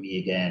hear from me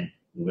again.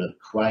 You will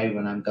cry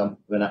when I'm gone,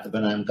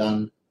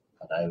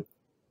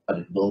 but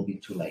it will be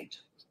too late.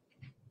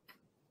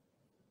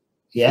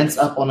 He ends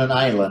up on an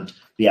island,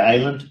 the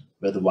island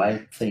where the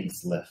wild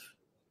things live.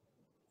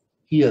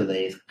 Here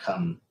they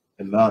come,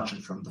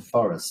 emerging from the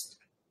forest.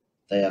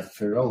 They are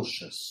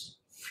ferocious,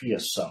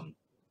 fearsome,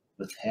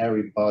 with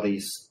hairy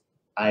bodies,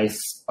 eyes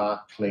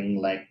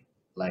sparkling like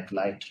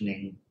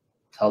lightning,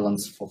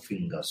 talons for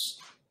fingers.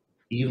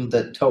 Even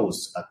their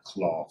toes are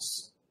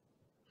claws.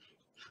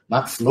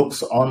 Max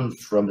looks on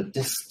from a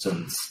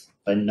distance,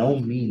 by no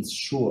means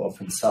sure of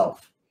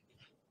himself.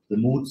 The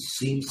mood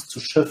seems to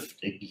shift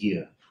a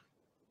gear.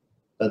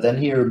 But then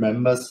he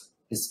remembers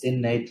his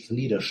innate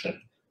leadership,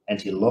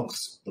 and he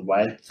looks the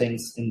wild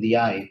things in the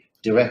eye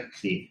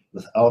directly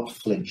without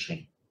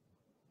flinching.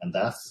 And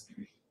thus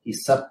he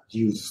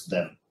subdues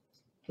them.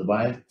 The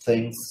wild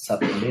things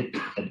submit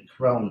and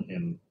crown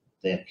him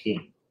their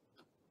king.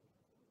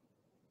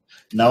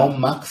 Now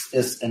Max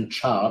is in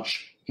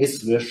charge.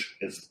 His wish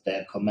is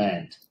their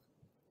command.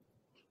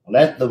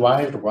 Let the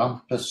wild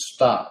rumpus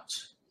start,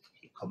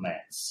 he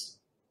commands.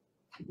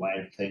 The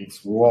wild things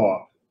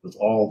roar with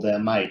all their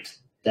might,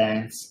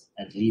 dance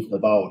and leap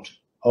about,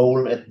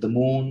 howl at the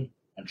moon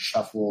and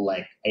shuffle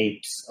like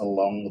apes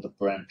along the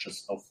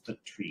branches of the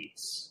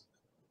trees.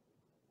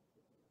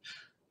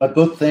 But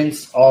good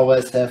things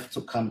always have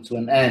to come to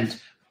an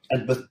end,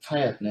 and with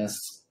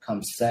tiredness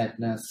comes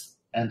sadness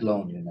and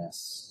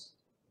loneliness.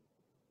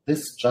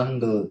 This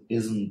jungle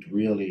isn't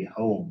really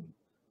home.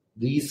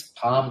 These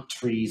palm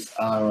trees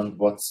aren't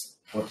what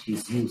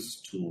he's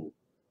used to.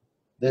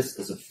 This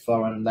is a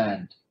foreign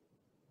land,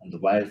 and the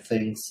wild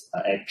things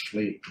are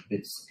actually a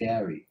bit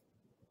scary.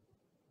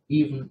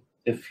 Even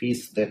if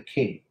he's their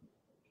king,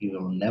 he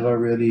will never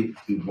really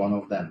be one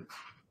of them.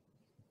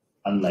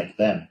 Unlike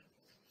them,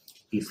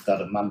 he's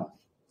got a mama.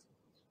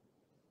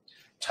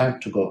 Time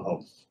to go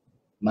home.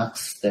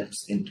 Max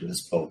steps into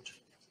his boat.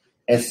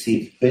 As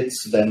he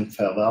bids them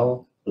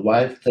farewell, the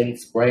wild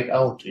things break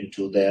out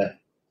into their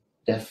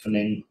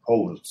deafening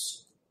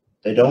howls.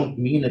 They don't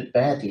mean it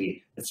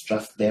badly, it's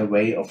just their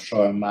way of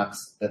showing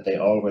Max that they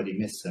already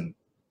miss him.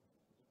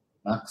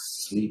 Max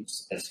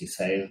sleeps as he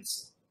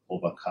sails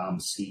over calm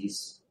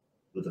seas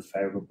with a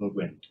favorable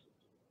wind.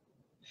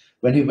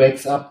 When he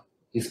wakes up,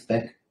 he's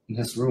back in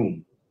his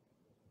room.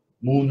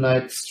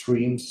 Moonlight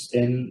streams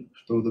in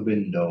through the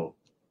window.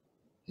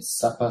 His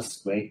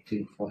supper's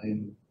waiting for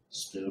him,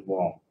 still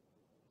warm.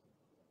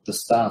 The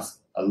stars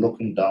are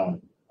looking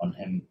down on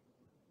him.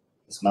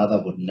 His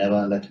mother would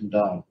never let him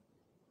down.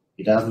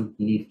 He doesn't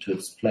need to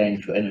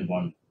explain to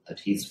anyone that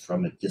he's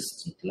from a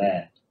distant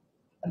land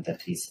and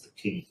that he's the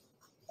king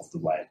of the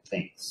wild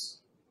things.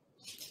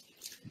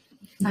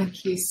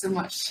 Thank you so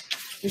much.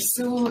 There's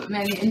so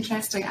many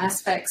interesting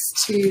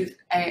aspects to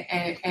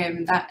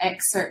that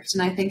excerpt,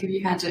 and I think if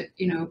you had a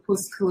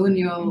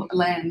post-colonial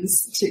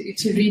lens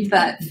to read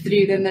that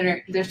through, then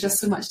there's just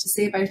so much to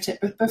say about it.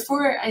 But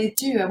before I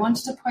do, I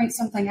wanted to point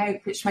something out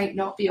which might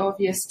not be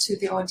obvious to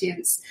the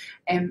audience,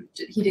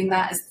 hearing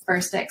that as the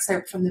first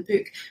excerpt from the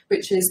book,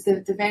 which is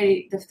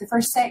the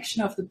first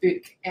section of the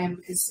book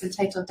is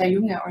entitled Der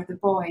Junge, or the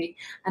boy,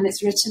 and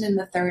it's written in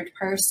the third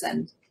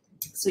person.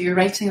 So you're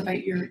writing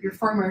about your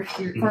former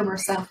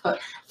self, but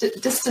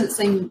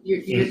distancing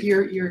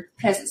your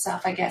present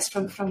self, I guess,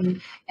 from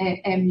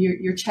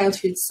your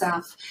childhood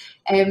self.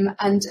 And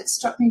it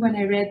struck me when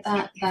I read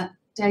that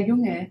Der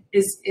Junge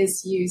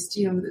is used.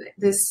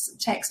 This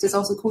text is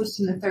also quoted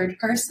in the third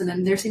person,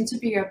 and there seemed to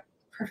be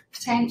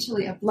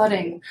potentially a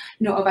blurring,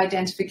 of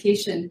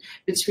identification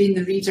between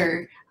the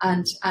reader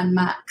and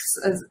Max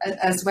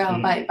as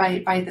well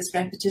by this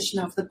repetition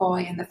of the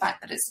boy and the fact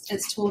that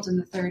it's told in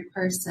the third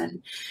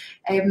person.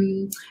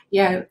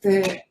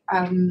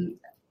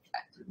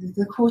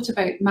 the quote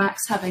about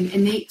Max having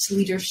innate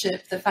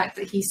leadership, the fact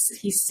that he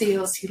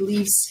sails, he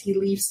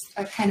leaves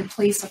a kind of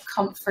place of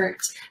comfort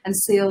and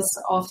sails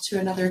off to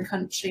another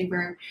country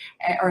where,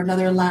 or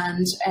another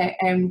land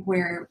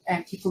where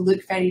people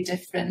look very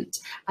different,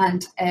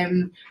 and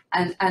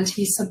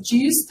he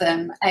subdues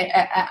them,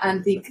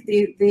 and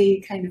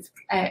they kind of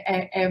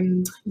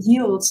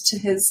yield to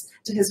his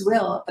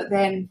will. But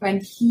then when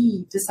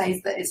he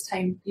decides that it's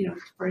time,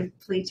 for the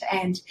play to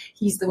end,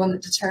 he's the one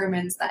that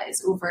determines that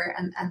it's over,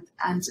 and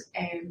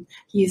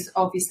he's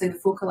obviously the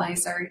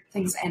focalizer.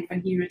 Things end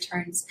when he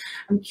returns.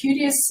 I'm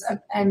curious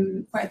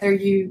whether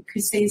you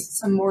could say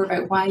some more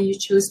about why you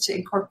chose to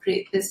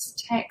incorporate this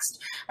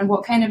text and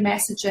what kind of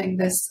messaging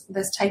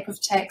this type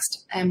of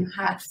text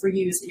had for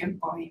you as a young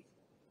boy.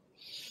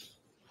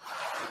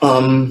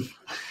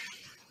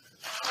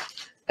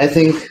 I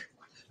think,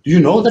 do you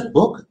know that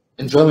book?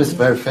 In German, it's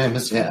very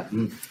famous. Yeah.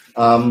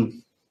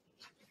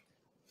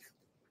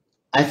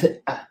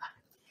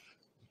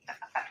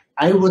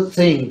 I would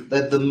think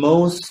that the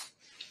most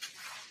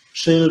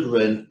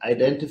children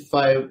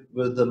identify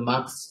with the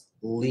Max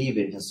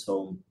leaving his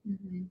home,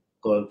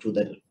 going to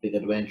that big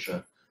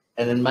adventure.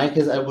 And in my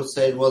case, I would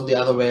say it was the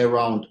other way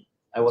around.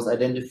 I was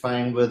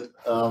identifying with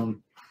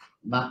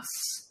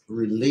Max's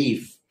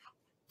relief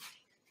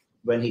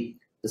when he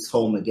is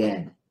home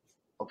again.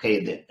 Okay,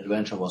 the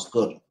adventure was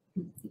good,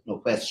 no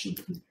question.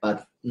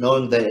 But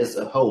knowing there is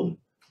a home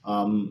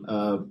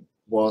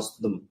was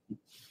the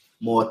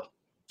more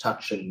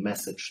touching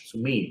message to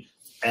me.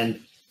 And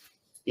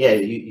yeah,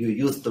 you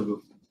used the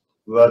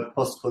word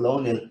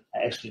post-colonial.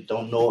 I actually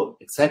don't know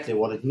exactly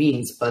what it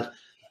means, but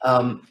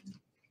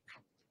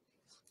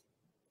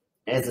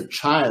as a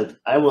child,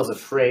 I was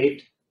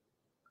afraid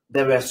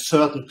there were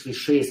certain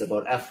cliches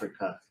about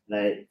Africa, and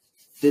I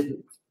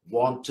didn't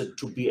want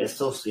to be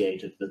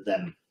associated with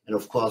them. And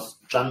of course,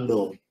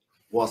 jungle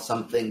was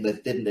something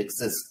that didn't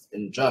exist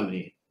in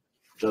Germany.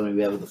 In Germany,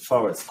 we have the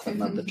forest, but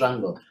not the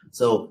jungle.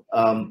 So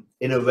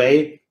in a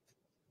way,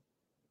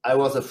 I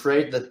was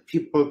afraid that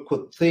people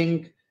could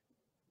think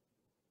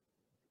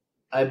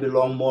I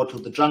belong more to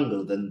the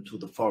jungle than to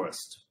the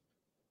forest.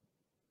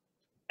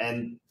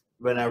 And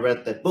when I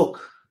read that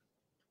book,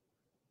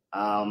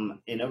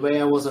 in a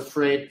way I was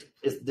afraid,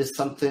 is this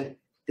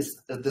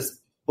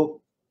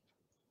book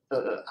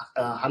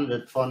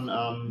 100 von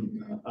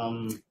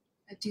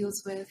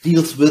deals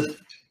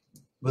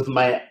with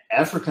my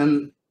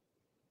African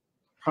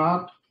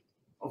part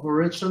of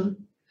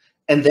origin?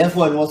 And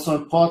therefore, it was so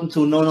important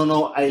to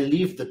no, I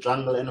leave the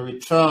jungle and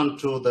return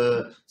to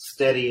the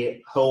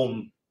steady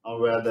home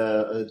where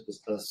the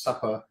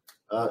supper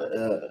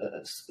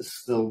is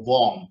still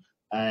warm.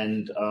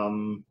 And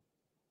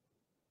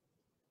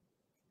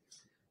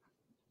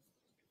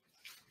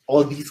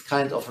all these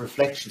kinds of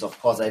reflections, of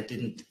course, I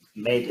didn't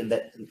make in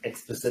that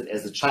explicit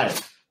as a child.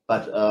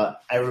 But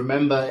I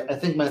remember, I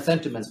think my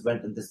sentiments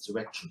went in this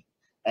direction.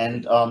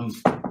 And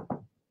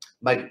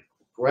my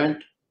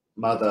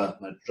grandmother,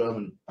 my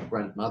German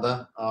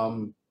grandmother,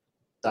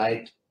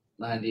 died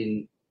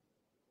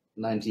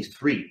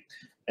 1993.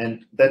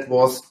 And that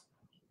was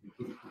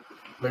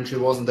when she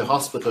was in the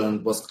hospital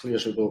and was clear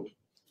she will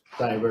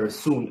die very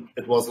soon.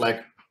 It was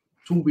like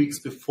 2 weeks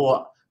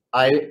before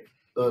I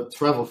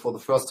traveled for the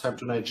first time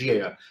to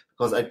Nigeria,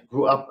 because I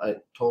grew up, I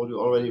told you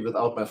already,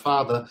 without my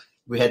father.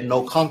 We had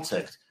no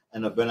contact.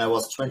 And when I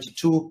was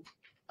 22,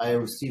 I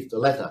received a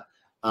letter.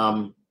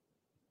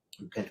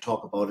 We can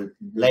talk about it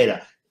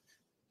later.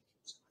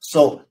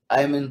 So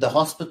I'm in the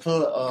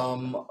hospital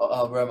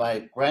where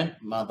my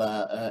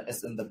grandmother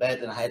is in the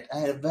bed, and I had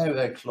a very,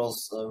 very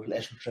close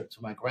relationship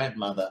to my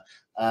grandmother,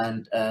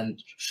 and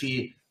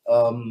she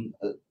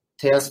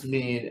tears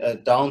me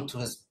down to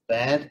his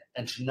bed,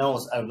 and she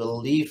knows I will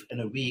leave in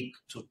a week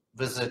to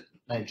visit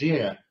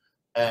Nigeria,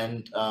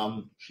 and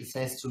she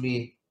says to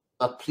me,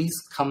 "But please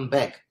come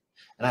back."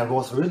 And I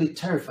was really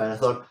terrified. I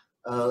thought,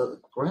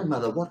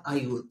 grandmother, what are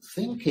you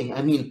thinking?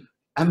 I mean,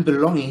 I'm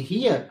belonging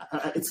here.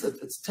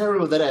 It's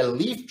terrible that I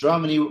leave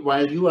Germany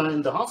while you are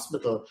in the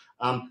hospital.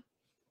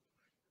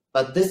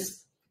 But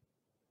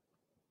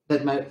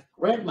that my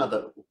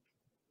grandmother,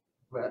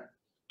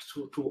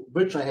 to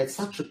which I had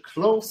such a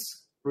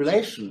close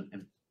relation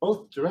in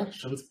both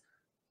directions,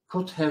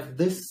 could have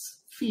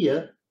this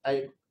fear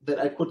that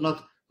I could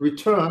not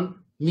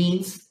return,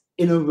 means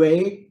in a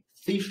way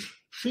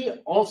she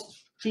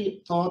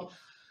thought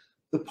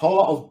the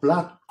power of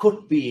blood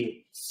could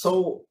be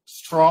so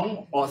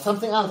strong, or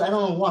something else. I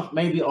don't know what,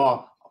 maybe,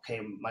 or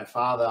okay, my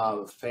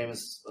father,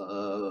 famous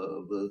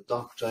the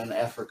doctor in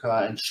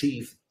Africa and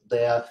chief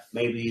there,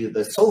 maybe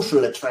the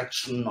social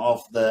attraction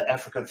of the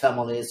African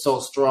family is so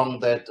strong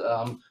that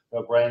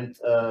her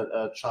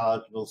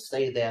grandchild will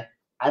stay there.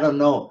 I don't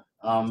know,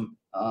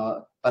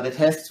 but it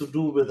has to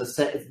do with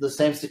the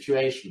same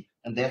situation,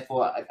 and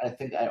therefore I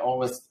think I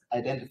always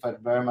identified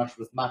very much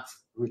with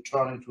Max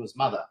returning to his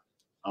mother.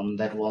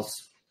 That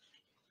was,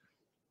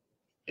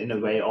 in a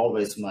way,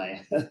 always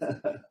my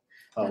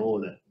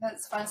Parole.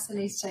 That's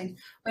fascinating.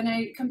 When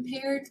I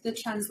compared the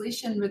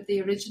translation with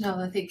the original,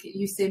 I think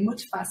you say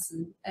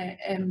mutfassen,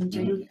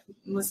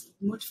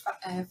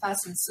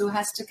 mutfassen, so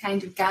has to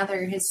kind of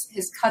gather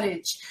his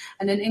courage.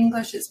 And in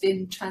English, it's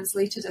been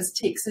translated as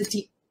takes a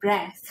deep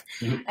breath.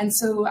 Mm-hmm. And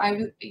so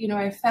I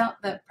felt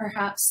that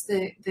perhaps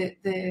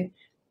the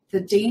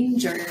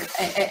danger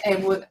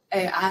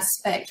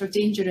aspect or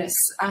dangerous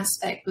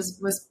aspect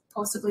was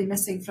possibly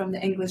missing from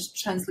the English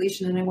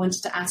translation, and I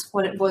wanted to ask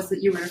what it was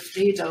that you were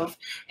afraid of,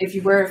 if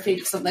you were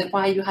afraid of something,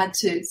 why you had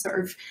to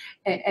sort of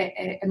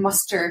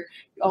muster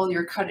all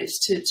your courage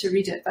to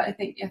read it. But I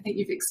think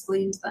you've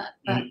explained that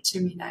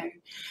to me now.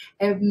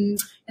 In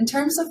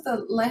terms of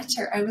the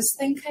letter, I was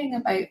thinking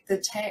about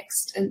the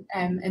text in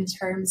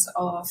terms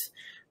of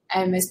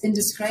it's been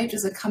described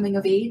as a coming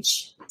of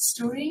age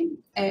story.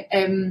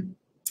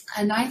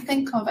 And I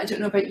think of, I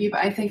don't know about you,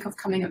 but I think of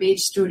coming of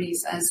age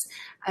stories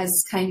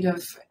as kind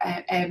of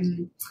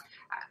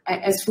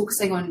as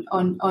focusing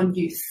on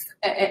youth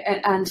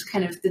and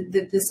kind of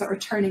the sort of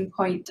turning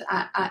point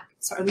at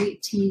sort of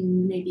late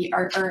teen, maybe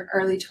or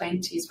early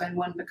 20s, when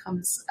one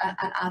becomes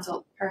an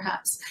adult,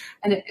 perhaps.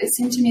 And it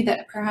seemed to me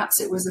that perhaps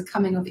it was a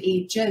coming of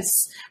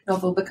ages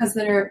novel, because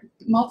there are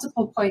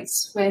multiple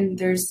points when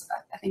there's,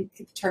 I think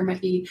the term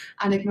might be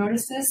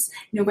anagnosis,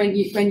 when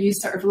you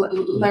sort of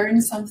learn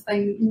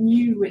something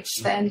new,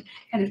 which then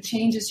kind of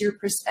changes your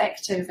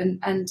perspective,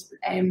 and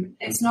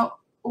it's not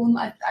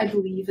only, I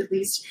believe at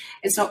least,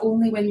 it's not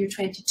only when you're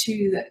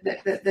 22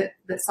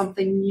 that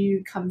something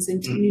new comes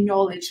into, new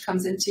knowledge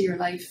comes into your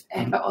life,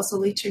 but also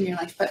later in your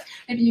life. But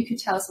maybe you could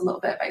tell us a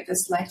little bit about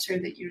this letter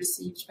that you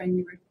received when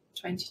you were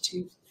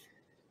 22.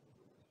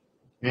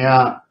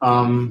 Yeah.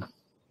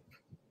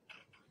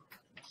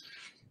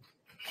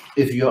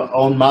 If your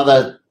own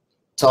mother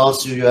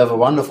tells you have a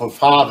wonderful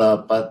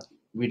father, but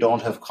we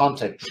don't have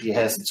contact, she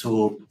has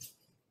to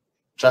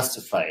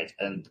justify it.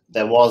 And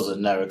there was a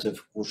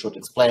narrative who should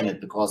explain it,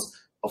 because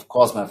of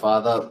course my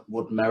father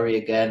would marry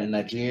again in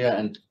Nigeria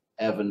and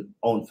have an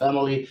own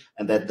family,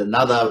 and that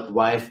another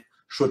wife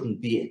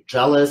shouldn't be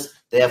jealous.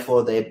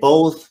 Therefore they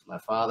both, my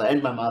father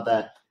and my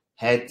mother,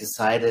 had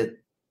decided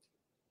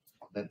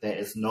that there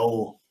is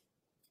no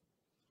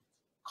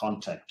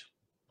contact.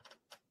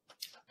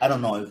 I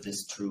don't know if this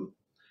is true.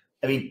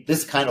 I mean,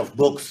 this kind of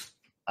books,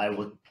 I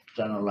would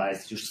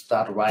generalize, you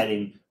start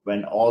writing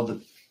when all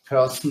the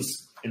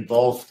persons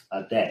involved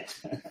are dead.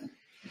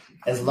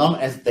 As long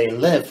as they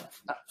live,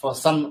 for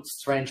some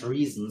strange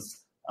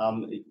reasons,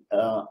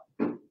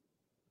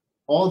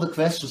 all the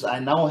questions I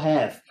now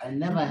have, I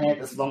never had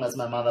as long as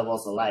my mother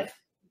was alive,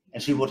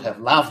 and she would have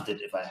loved it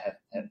if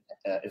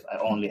I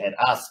only had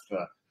asked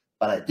her,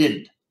 but I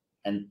didn't.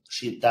 And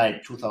she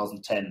died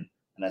 2010,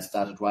 and I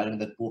started writing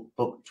that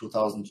book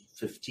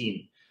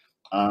 2015.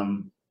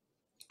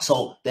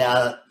 So there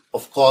are,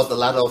 of course, a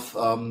lot of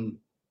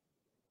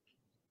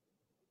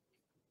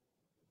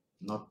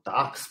not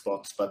dark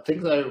spots, but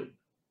things I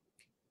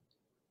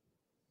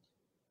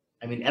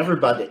mean,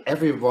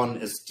 everyone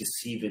is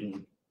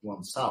deceiving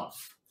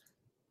oneself.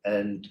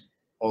 And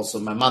also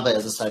my mother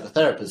as a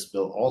psychotherapist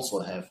will also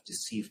have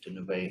deceived in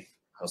a way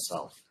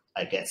herself,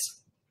 I guess.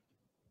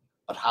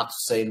 But hard to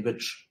say in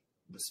which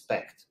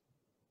respect.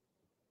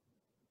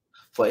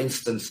 For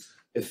instance,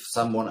 if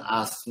someone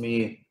asks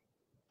me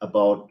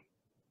about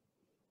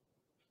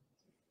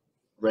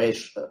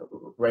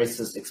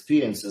racist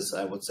experiences,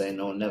 I would say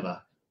no,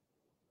 never.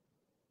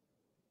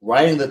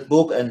 Writing that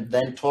book and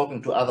then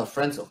talking to other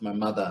friends of my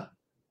mother,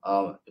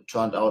 it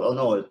turned out, oh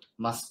no, it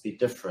must be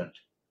different.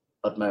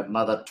 But my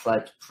mother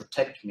tried to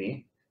protect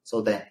me.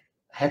 So there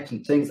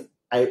happened things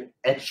I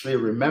actually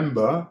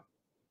remember,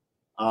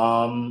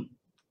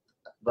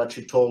 but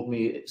she told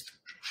me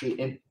she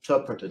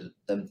interpreted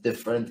them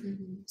different,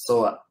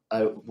 so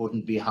I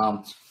wouldn't be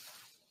harmed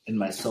in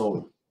my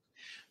soul.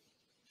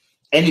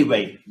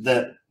 Anyway,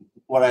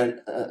 what I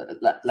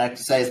like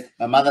to say is,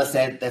 my mother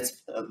said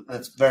that's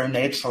very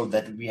natural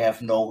that we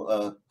have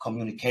no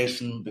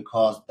communication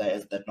because there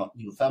is that not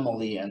new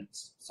family and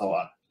so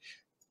on.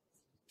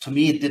 To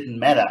me, it didn't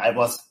matter. I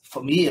was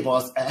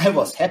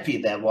happy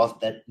there was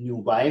that new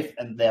wife,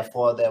 and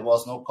therefore there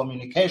was no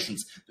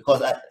communications,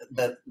 because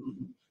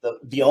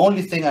the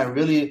only thing I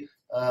really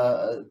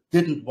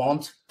didn't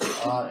want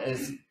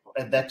is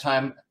at that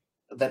time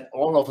that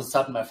all of a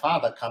sudden my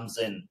father comes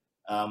in.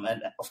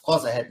 And of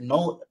course, I had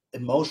no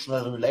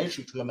emotional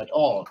relation to him at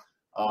all.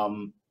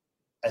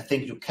 I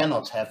think you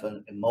cannot have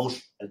a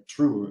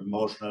true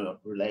emotional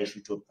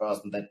relation to a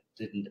person that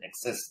didn't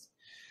exist.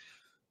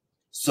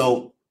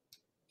 So,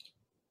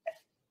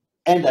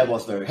 and I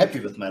was very happy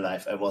with my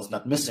life. I was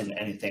not missing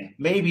anything.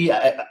 Maybe,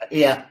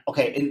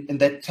 in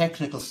that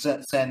technical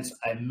sense,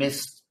 I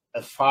missed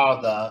a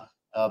father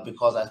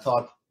because I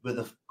thought with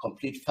a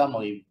complete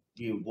family,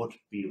 we would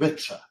be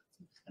richer.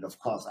 And of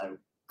course, I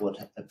would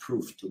have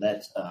approved to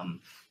that,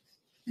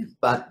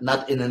 but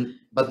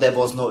there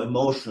was no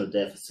emotional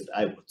deficit,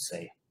 I would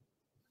say.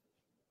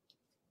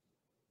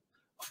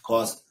 Of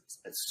course,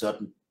 at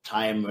certain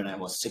time when I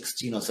was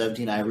 16 or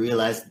 17, I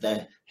realized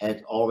that I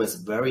had always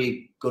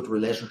very good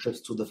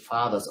relationships to the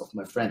fathers of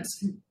my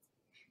friends.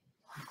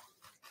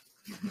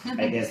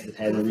 I guess it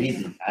had a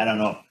reason. I don't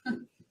know.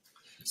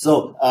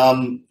 So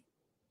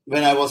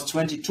when I was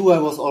 22, I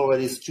was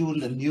already a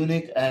student in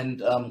Munich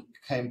and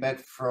came back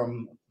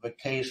from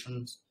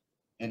vacations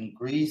in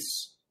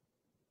Greece.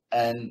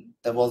 And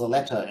there was a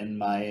letter in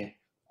my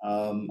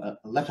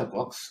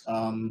letterbox.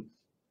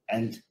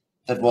 And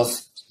that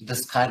was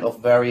this kind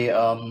of very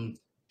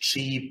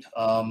cheap,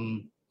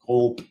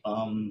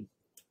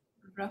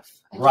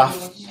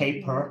 rough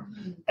paper,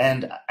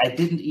 and I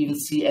didn't even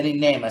see any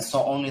name. I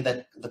saw only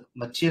that the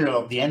material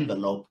of the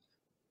envelope,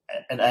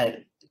 and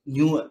I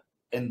knew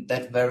in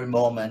that very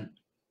moment,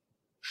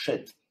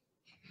 shit,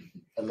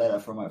 a letter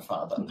from my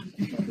father.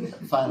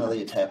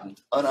 Finally, it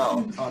happened. Oh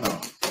no!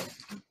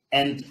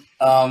 And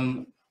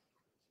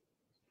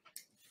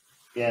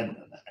yeah,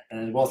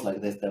 and it was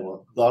like this. There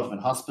was Godwin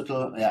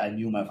Hospital. Yeah, I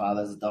knew my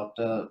father as a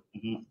doctor.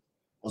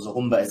 Also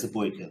Rumba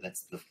Essebuike,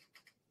 that's the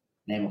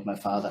name of my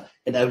father.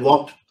 And I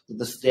walked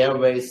the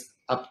stairways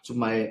up to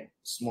my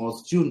small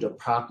student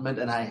apartment,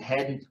 and I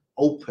hadn't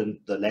opened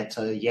the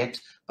letter yet,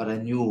 but I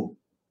knew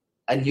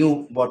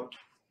what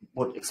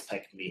would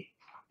expect me.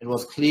 It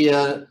was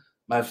clear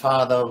my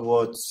father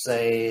would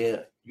say,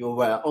 "You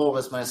were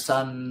always my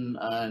son,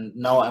 and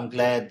now I'm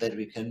glad that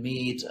we can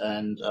meet,"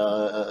 and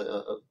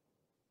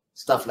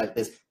stuff like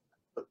this.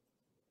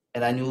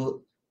 And I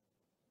knew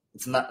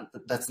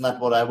that's not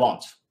what I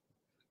want.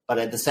 But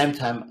at the same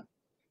time,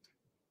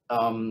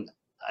 I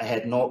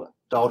had no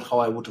doubt how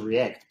I would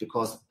react,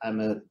 because I'm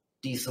a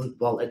decent,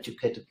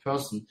 well-educated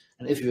person.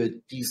 And if you're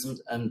a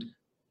decent and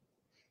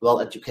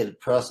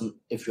well-educated person,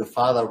 if your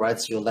father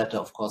writes you a letter,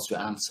 of course you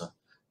answer.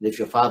 And if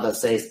your father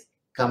says,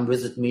 "Come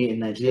visit me in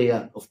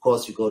Nigeria," of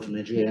course you go to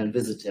Nigeria and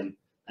visit him.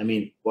 I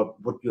mean, what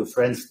would your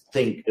friends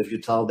think if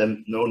you tell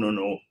them, no,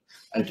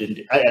 I didn't,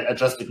 I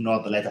just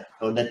ignored the letter.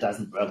 Oh, that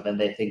doesn't work. Then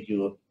they think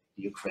you're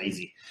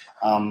crazy.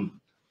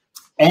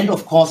 And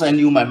of course, I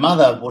knew my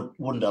mother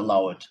wouldn't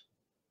allow it.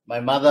 My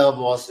mother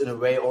was, in a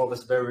way,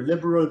 always very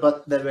liberal,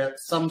 but there were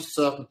some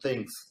certain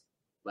things,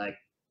 like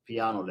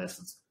piano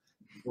lessons,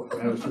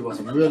 where she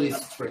was really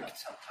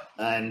strict.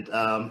 And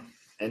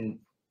in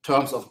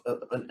terms of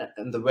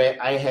and the way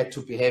I had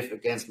to behave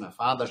against my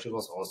father, she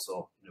was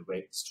also, in a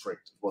way,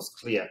 strict. It was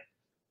clear.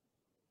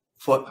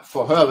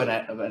 For her,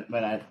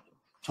 when I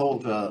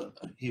told her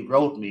he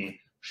wrote me,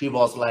 she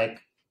was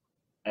like,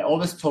 "I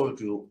always told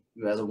you,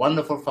 you have a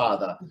wonderful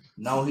father.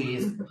 Now he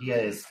is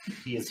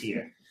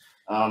here."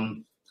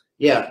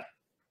 Yeah.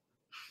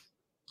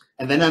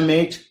 And then I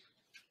made,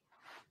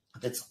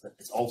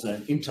 it's also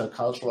an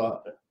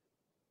interculturelle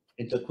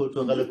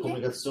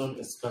Kommunikation.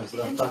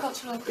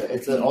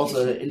 It's also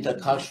an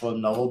intercultural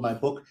novel, my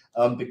book,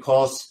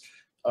 because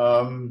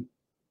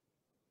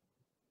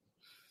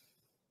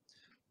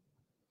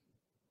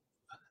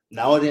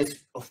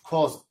nowadays, of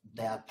course,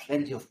 there are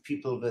plenty of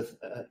people with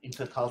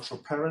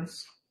intercultural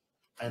parents,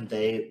 and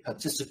they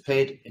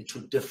participate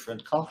into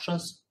different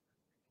cultures.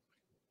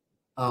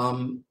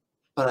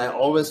 But I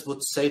always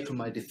would say, to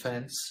my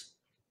defense,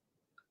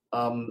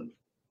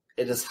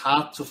 it is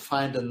hard to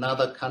find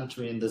another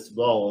country in this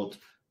world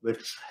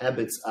which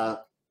habits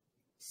are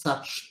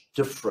such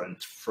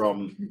different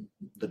from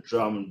the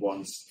German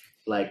ones,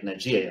 like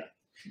Nigeria.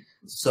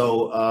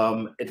 So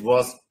it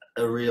was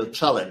a real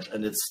challenge,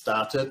 and it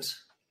started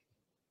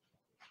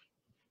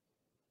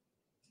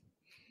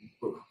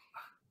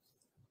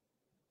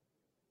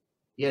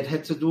it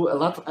had to do a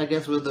lot, I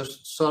guess, with a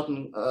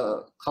certain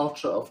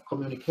culture of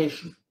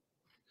communication.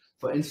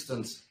 For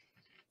instance,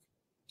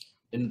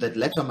 in that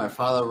letter my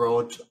father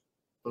wrote,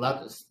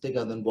 "Blood is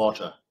thicker than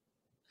water."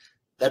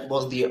 That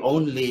was the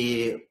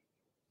only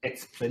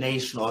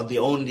explanation, or the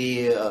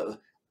only,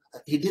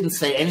 he didn't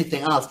say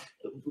anything else.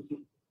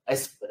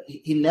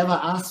 He never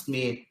asked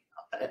me,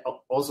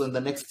 also in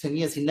the next 10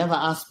 years, he never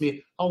asked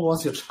me, "How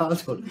was your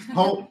childhood?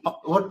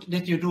 What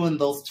did you do in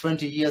those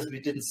 20 years we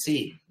didn't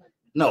see?"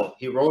 No,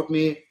 he wrote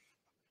me,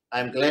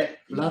 "I'm glad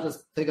blood is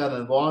thicker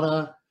than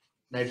water.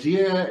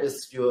 Nigeria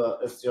is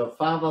your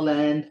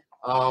fatherland.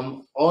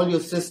 All your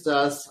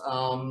sisters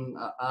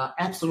are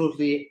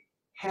absolutely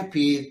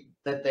happy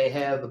that they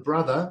have a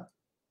brother."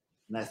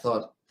 And I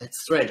thought,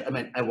 that's strange. I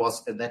mean, I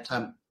was at that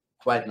time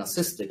quite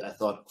narcissistic. I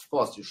thought, of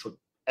course,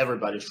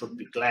 everybody should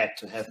be glad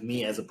to have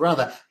me as a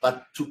brother,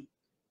 but to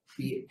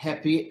be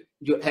happy,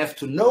 you have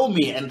to know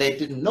me, and they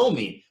didn't know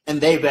me,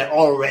 and they were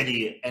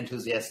already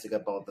enthusiastic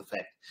about the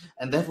fact.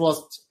 And that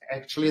was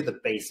actually the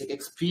basic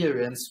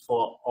experience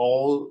for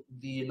all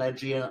the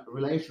Nigerian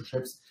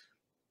relationships.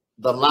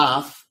 The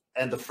love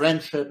and the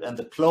friendship and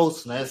the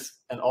closeness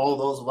and all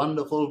those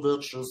wonderful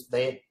virtues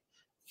they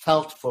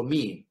felt for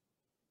me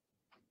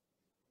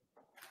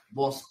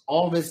was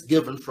always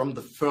given from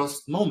the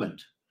first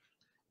moment.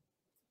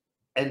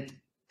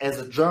 And as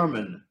a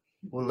German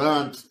who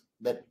learned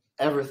that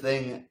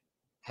everything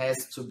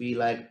has to be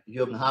like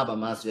Jürgen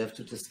Habermas, you have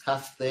to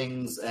discuss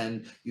things,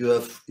 and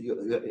you're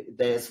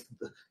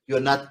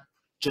not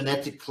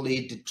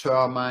genetically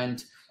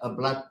determined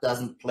blood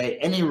doesn't play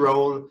any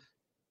role.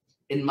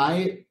 In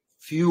my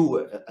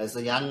view, as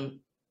a young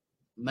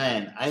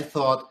man, I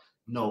thought,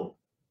 no,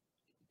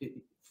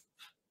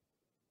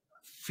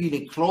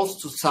 feeling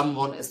close to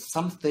someone is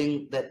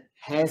something that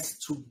has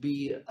to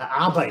be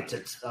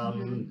arbeitet.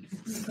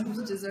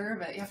 You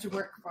deserve it. You have to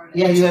work for it.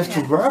 Yeah, you have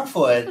to work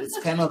for it. It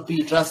cannot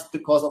be just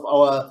because of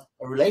our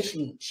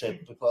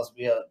relationship, because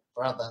we are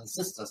brothers and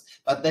sisters.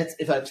 But that's,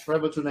 if I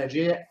travel to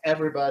Nigeria,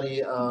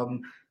 everybody,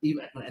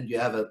 even, and you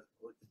have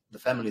the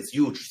family is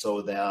huge,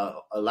 so there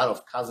are a lot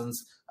of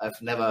cousins I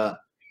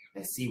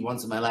see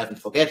once in my life and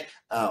forget.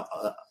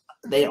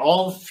 They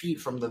all feel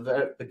from the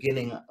very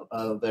beginning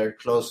very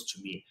close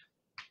to me.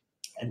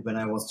 And when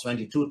I was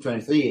 22,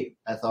 23,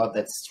 I thought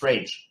that's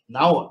strange.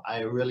 Now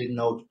I really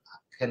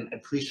can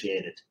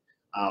appreciate it.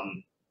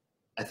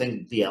 I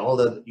think the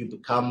older you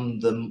become,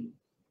 the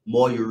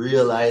more you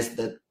realize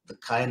that the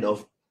kind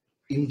of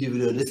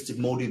individualistic,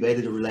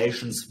 motivated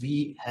relations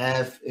we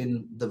have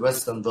in the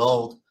Western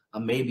world are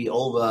maybe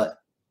overrated.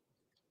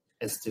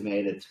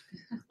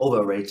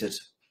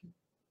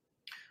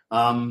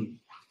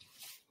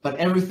 But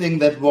everything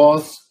that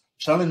was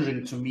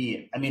challenging to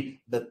me, I mean,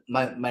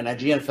 my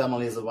Nigerian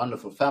family is a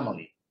wonderful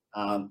family.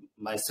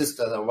 My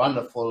sisters are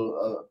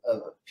wonderful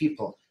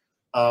people.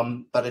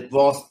 But it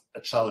was a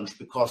challenge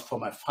because for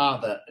my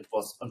father, it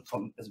was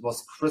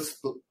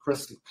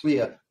crystal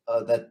clear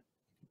that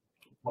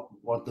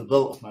what the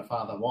will of my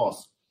father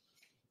was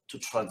to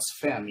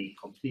transfer me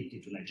completely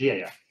to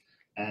Nigeria.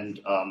 And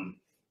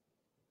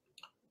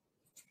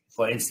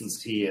for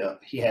instance, he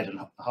had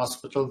a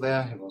hospital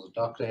there. He was a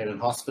doctor. He had a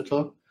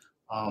hospital.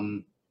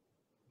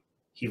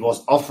 He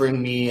was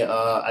offering me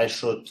I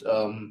should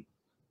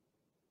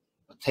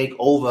take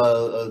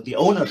over the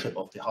ownership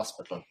of the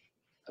hospital.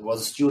 I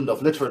was a student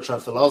of literature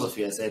and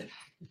philosophy. I said,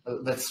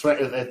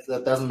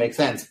 that doesn't make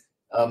sense.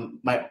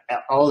 My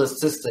oldest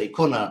sister,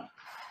 Ikuna,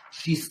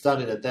 she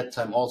studied at that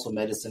time also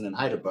medicine in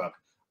Heidelberg.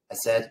 I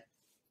said,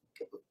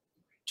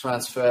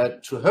 transfer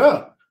to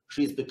her.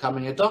 She's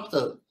becoming a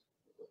doctor.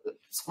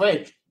 It's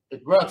great.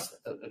 It works.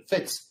 It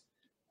fits.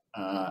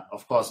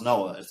 Of course,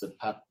 no, it's a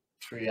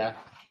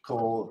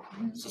patriarchal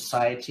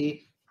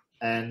society.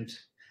 And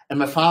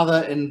my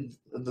father, in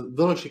the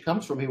village he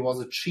comes from, he was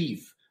a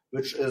chief,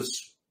 which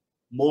is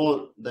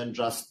more than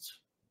just,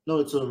 no,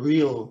 it's a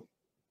real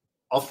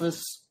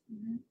office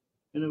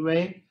in a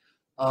way.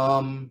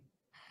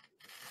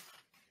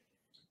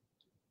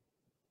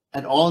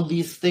 And all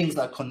these things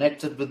are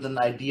connected with an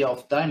idea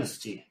of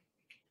dynasty,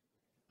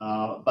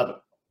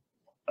 but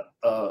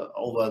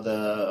over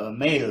the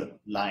male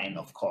line,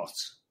 of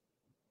course.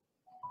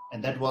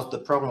 And that was the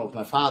problem of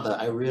my father.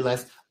 I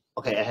realized,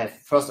 okay, I have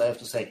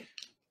to say,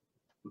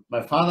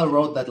 my father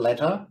wrote that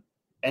letter,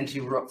 and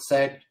he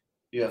said,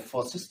 you have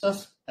 4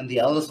 sisters, and the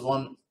eldest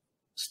one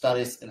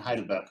studies in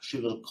Heidelberg. She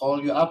will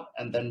call you up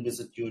and then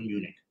visit you in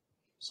Munich.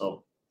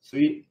 So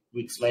 3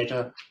 weeks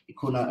later,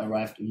 Ikuna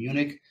arrived in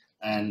Munich,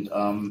 and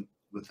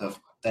with her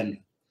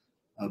then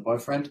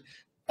boyfriend.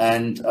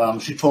 And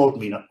she told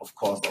me, of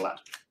course, a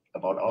lot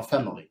about our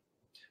family.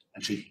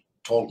 And she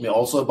told me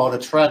also about a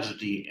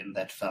tragedy in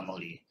that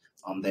family.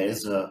 There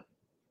is a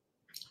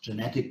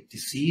genetic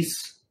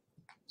disease,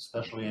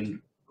 especially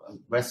in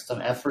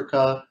Western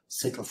Africa,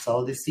 sickle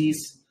cell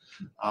disease.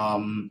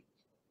 And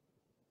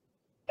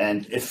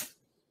if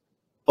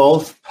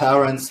both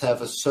parents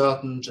have a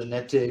certain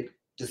genetic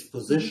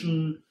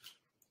disposition,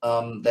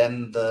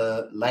 then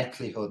the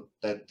likelihood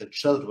that the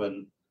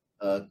children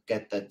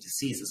get that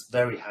disease is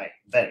very high,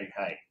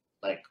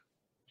 like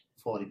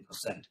 40%.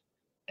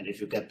 And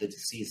if you get the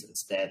disease,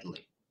 it's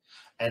deadly.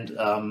 And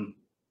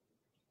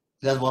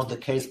that was the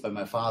case by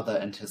my father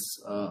and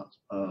his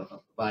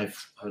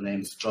wife. Her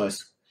name is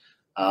Joyce.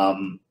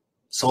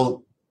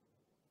 So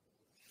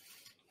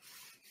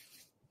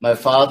my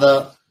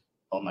father,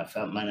 or my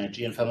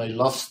Nigerian family,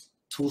 lost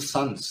 2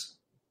 sons.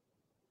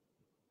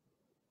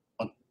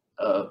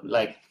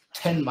 Like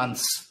 10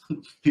 months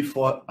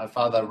before my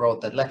father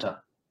wrote that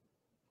letter.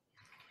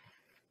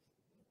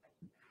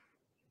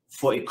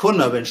 For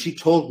Ikuna, when she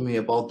told me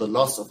about the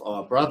loss of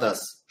our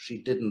brothers, she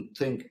didn't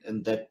think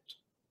in that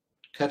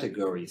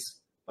categories.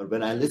 But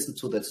when I listened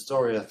to that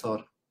story, I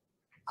thought,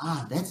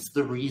 that's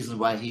the reason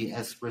why he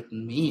has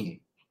written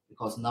me,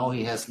 because now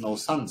he has no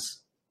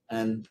sons.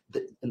 And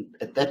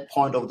at that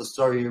point of the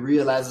story, he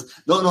realizes,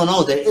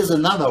 no, there is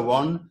another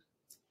one,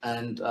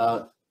 and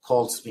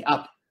calls me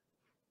up.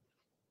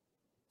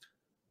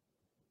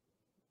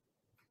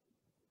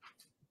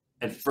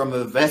 And from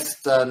a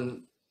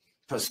Western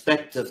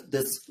perspective,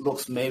 this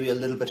looks maybe a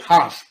little bit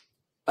harsh,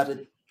 but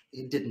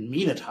it didn't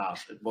mean it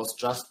harsh. It was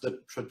just the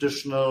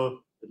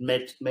traditional,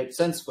 it made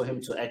sense for him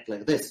to act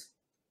like this.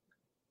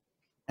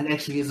 And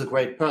actually, he's a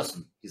great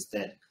person. He's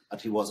dead,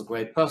 but he was a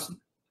great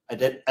person.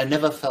 I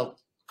never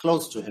felt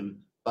close to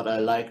him, but I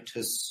liked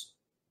his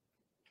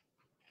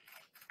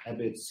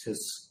habits,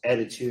 his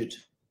attitude.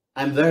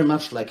 I'm very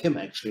much like him,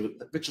 actually,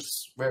 which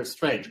is very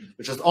strange,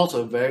 which is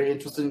also a very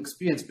interesting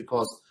experience,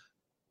 because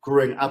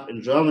growing up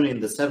in Germany in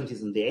the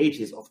 70s and the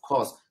 80s, of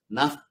course,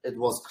 it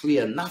was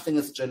clear nothing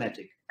is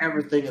genetic.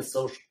 everything is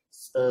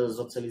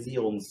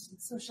Socialization.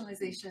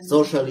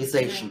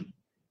 Socialization. Yeah.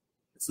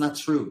 It's not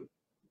true.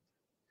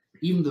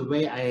 Even the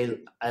way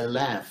I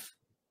laugh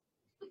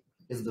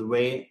is the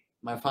way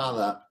my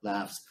father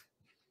laughs.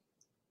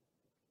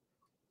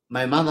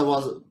 My mother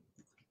was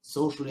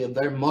socially a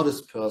very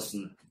modest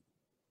person.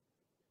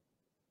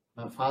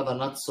 My father,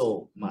 not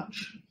so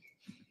much.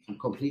 I'm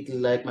completely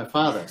like my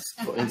father,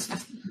 for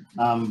instance.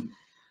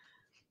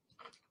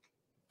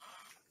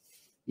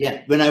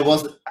 Yeah, when I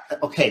was,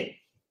 okay,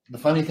 the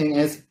funny thing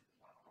is,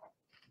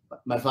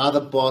 my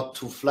father bought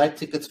 2 flight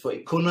tickets for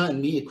Ikuna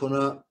and me.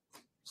 Ikuna,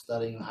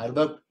 studying in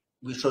Heidelberg,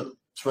 we should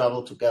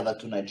travel together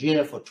to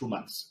Nigeria for 2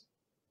 months.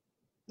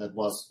 That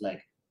was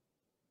like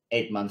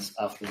 8 months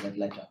after that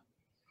letter.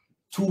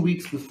 2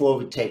 weeks before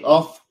we take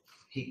off,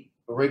 he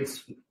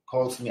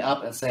calls me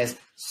up and says,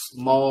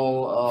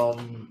 small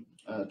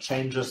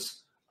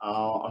changes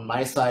on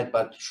my side,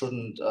 but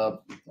shouldn't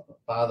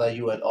bother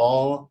you at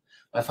all.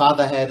 My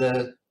father had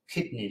a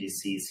kidney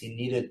disease. He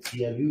needed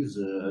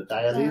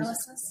dialysis.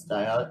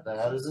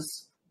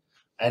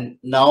 And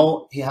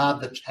now he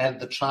had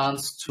the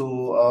chance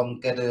to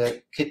get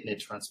a kidney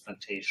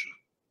transplantation,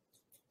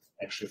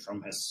 actually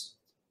from his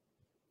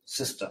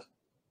sister.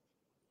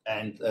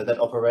 And that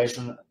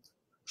operation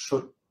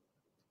should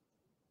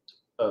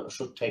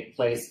take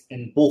place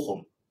in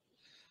Bochum,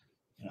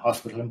 in a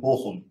hospital in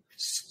Bochum.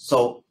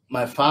 So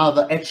my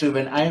father, actually,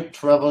 when I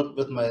traveled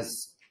with my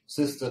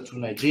sister to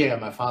Nigeria,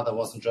 my father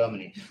was in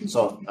Germany.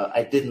 So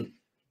I didn't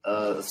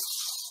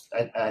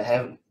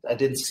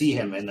see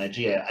him in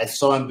Nigeria. I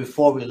saw him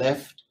before we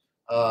left.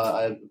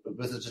 I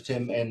visited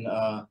him in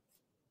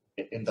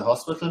the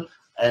hospital,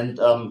 and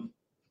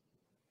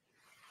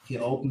he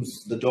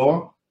opens the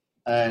door,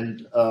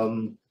 and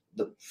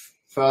the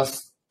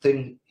first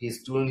thing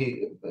he's doing,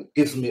 he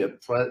gives me a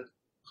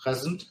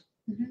present,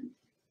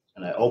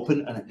 and I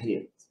open, and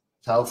he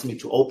tells me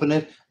to open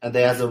it, and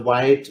there's a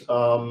white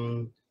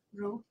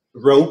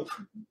rope,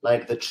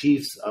 like the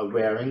chiefs are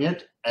wearing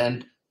it,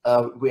 and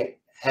we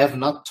have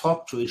not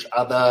talked to each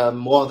other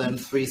more than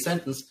 3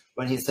 sentences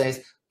when he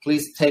says,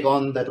 please take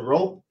on that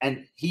rope,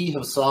 and he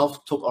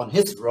himself took on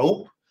his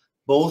rope.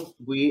 Both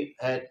we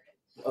had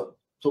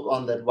took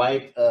on that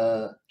white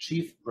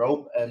chief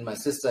rope, and my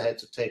sister had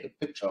to take a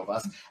picture of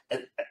us.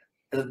 And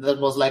that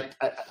was like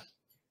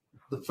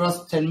the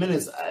first 10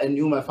 minutes. I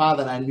knew my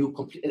father, and I knew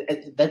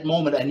at that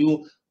moment I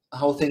knew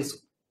how things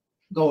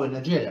go in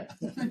Nigeria.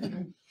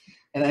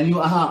 And I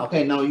knew,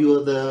 okay, now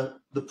you're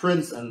the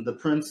prince, and the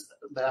prince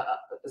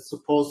is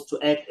supposed to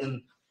act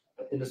in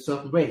a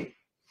certain way.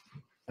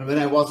 And when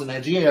I was in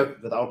Nigeria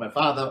without my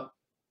father,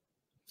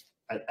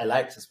 I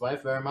liked his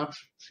wife very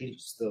much. She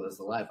still is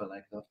alive. I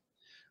like her.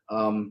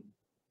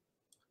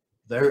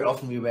 Very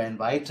often we were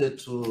invited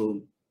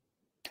to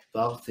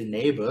wealthy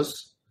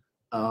neighbors,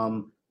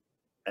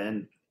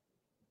 and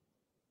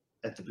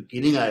at the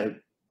beginning I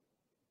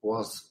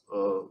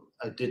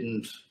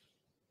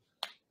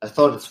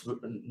thought it's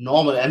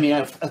normal. I mean,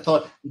 I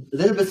thought a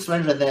little bit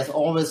strange that there's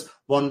always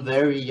one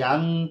very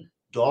young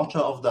daughter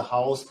of the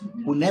house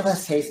who never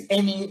says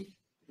any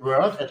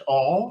word at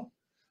all.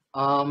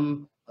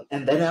 And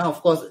then,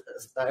 of course,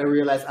 I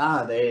realized,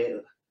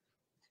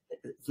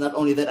 it's not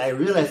only that I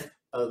realized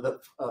that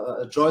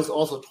Joyce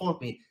also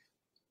told me,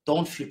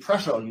 don't feel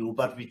pressure on you,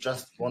 but we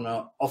just want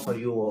to offer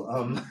you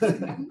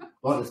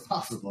what is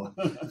possible.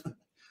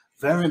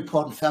 Very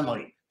important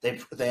family.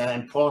 They are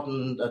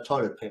important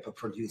toilet paper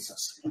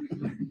producers.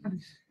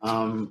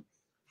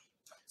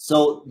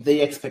 So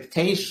the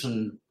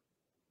expectation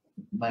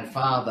my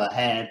father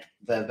had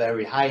were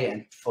very high,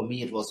 and for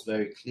me it was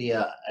very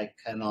clear I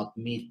cannot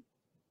meet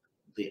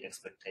the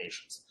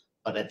expectations.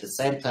 But at the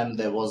same time,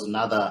 there was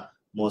another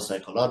more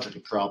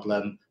psychological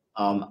problem.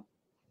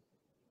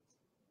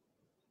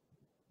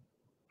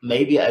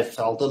 Maybe I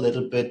felt a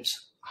little bit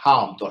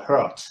harmed or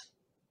hurt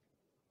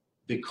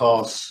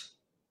because,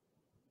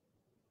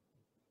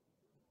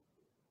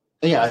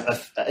 yeah,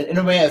 in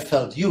a way I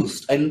felt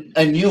used. And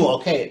I knew,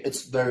 okay,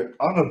 it's very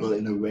honorable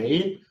in a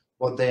way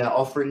what they are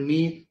offering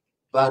me,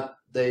 but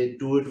they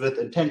do it with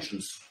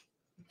intentions.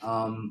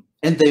 And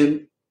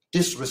they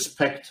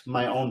disrespect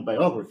my own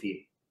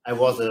biography. I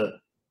was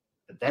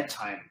at that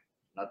time,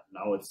 not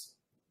now it's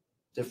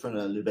different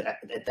a little bit.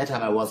 At that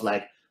time I was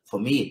like, for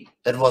me,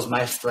 that was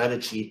my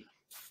strategy,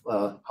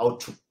 how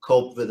to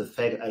cope with the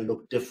fact I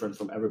look different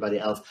from everybody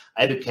else.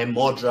 I became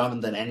more German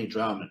than any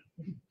German.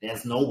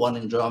 There's no one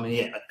in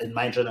Germany in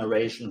my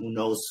generation who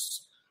knows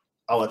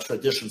our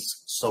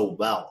traditions so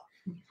well,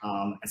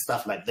 and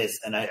stuff like this.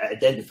 And I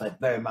identified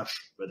very much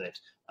with it.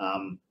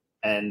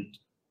 And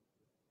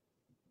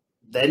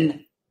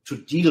then to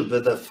deal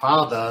with a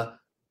father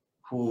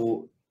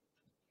who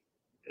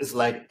is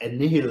like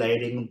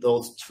annihilating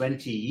those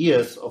 20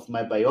 years of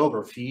my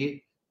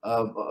biography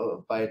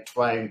by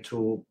trying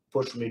to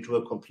push me to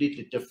a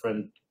completely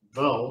different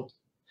world,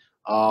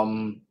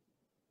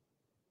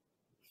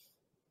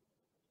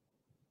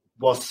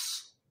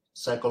 was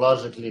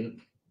psychologically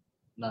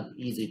not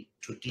easy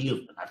to deal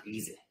with. Not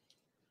easy.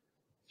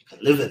 You can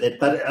live with it,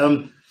 but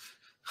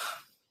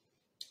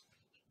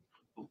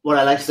what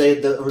I like to say,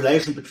 the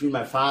relation between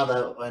my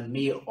father and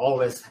me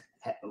always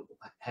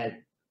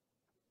had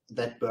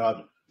that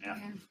burden. Yeah.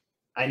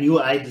 I knew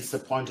I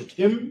disappointed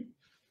him,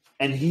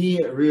 and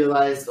he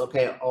realized,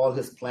 okay, all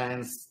his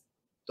plans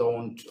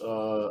don't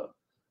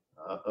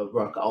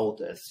work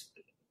out as.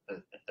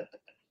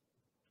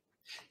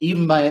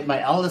 Even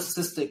my eldest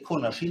sister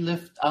Ijoma, she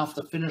lived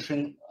after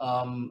finishing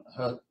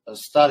her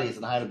studies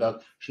in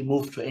Heidelberg. She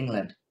moved to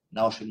England.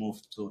 Now she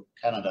moved to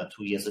Canada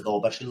 2 years ago,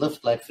 but she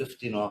lived like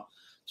 15 or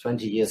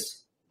 20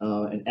 years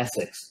in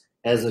Essex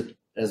as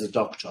a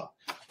doctor,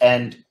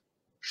 and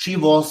she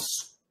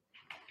was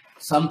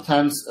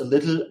sometimes a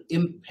little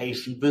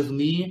impatient with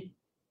me,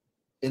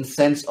 in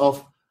sense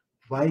of,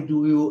 why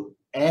do you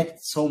act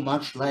so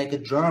much like a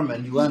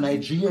German? You are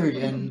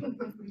Nigerian.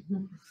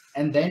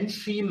 And then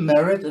she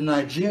married a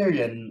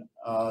Nigerian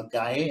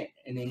guy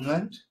in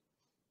England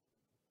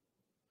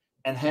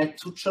and had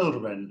 2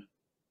 children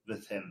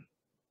with him.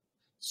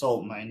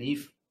 So my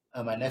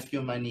nephew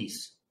and my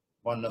niece,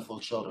 wonderful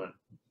children.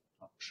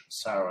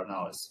 Sarah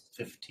now is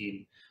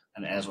 15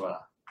 and Ezra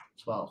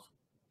 12.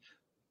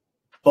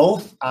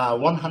 Both are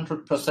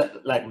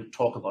 100%, like we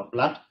talk about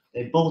blood,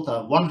 they both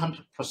are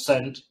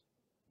 100%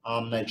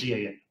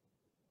 Nigerian.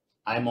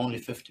 I'm only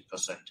 50%.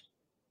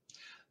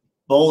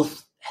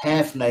 Both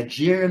have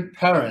Nigerian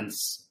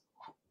parents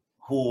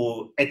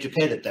who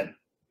educated them.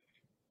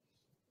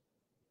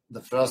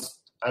 The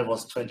first, I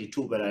was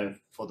 22, but I,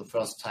 for the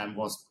first time,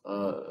 was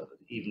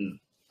even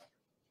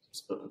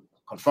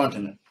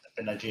confronting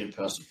a Nigerian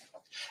person.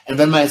 And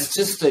when my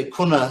sister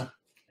Ijoma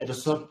at a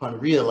certain point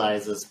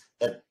realizes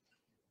that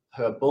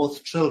her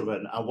both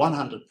children are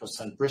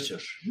 100%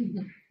 British,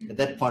 at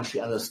that point she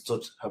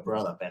understood her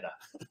brother better.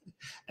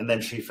 And then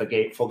she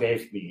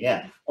forgave me.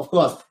 Yeah, of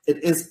course,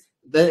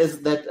 there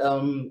is that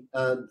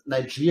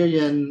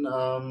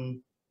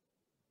Nigerian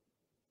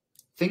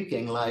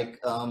thinking,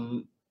 like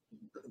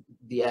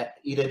the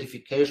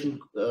identification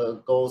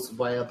goes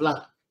via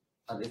blood,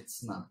 but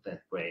it's not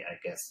that way, I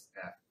guess.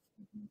 Yeah.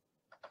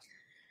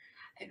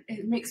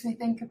 It makes me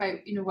think about,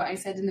 what I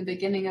said in the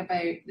beginning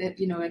about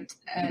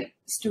that,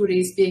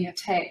 stories being a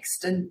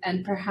text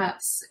and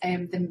perhaps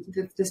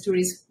the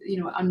stories,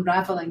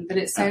 unraveling. But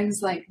it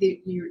sounds like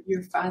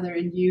your father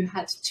and you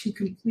had 2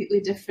 completely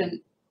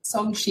different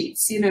song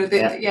sheets. They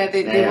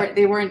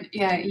weren't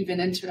even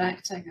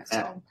interacting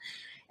at all.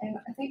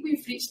 I think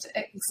we've reached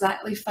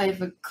exactly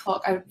 5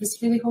 o'clock. I was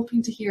really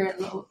hoping to hear a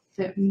little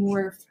bit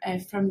more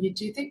from you.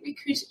 Do you think we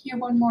could hear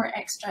one more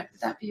extract?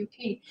 Would that be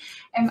okay?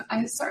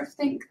 I sort of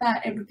think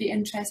that it would be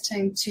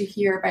interesting to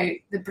hear about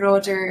the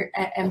broader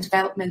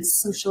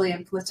developments socially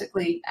and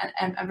politically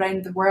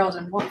around the world,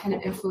 and what kind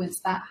of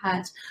influence that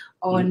had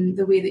on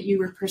the way that you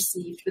were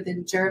perceived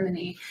within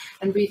Germany.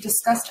 And we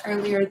discussed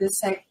earlier the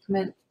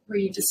segment where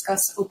you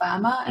discuss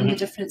Obama and the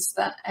difference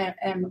that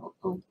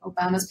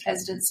Obama's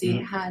presidency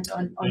had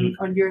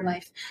on your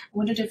life. I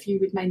wondered if you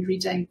would mind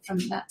reading from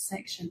that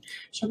section.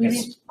 Shall we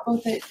read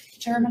both the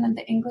German and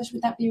the English?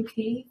 Would that be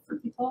okay for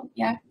people?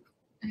 Yeah?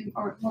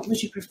 Or what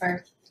would you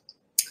prefer?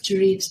 To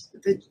read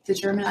the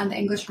German and the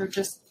English, or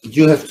just...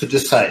 You have to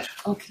decide.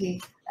 Okay.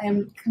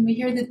 Can we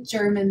hear the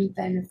German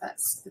then, if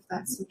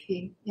that's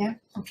okay? Yeah?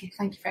 Okay,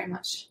 thank you very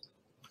much.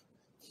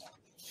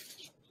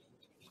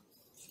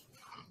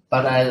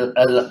 But I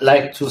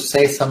like to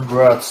say some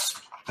words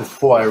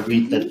before I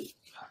read the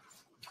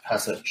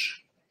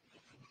passage.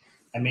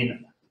 I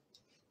mean,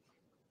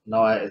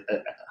 now I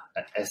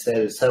said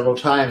it several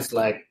times,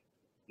 like,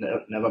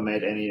 never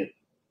made any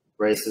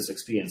racist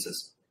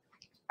experiences.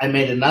 I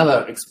made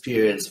another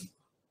experience,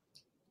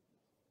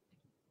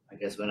 I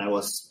guess, when I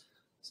was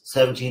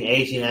 17,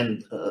 18,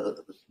 and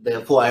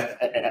therefore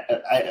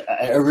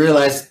I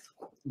realized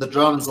the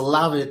Germans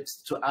love it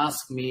to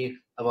ask me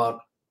about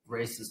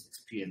racist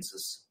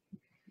experiences.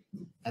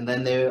 And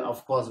then they,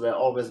 of course, were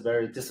always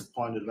very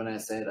disappointed when I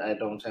said I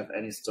don't have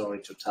any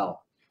story to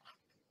tell.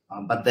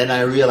 But then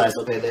I realized,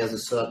 okay, there's a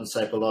certain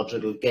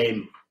psychological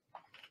game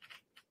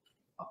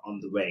on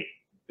the way.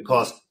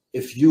 Because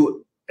if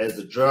you, as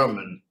a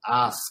German,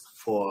 ask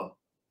for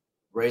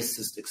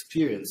racist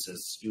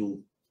experiences,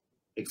 you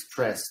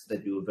express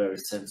that you're very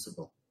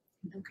sensible.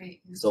 Okay.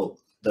 So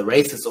the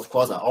racists, of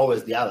course, are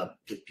always the other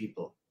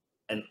people.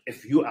 And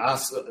if you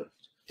ask,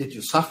 did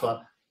you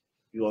suffer,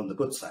 you're on the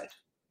good side.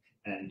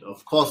 And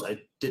of course, I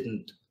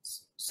didn't,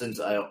 since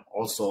I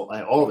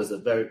always a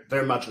very,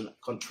 very much a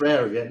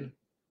contrarian.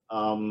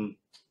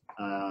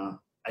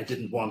 I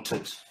didn't want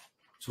it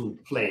to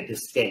play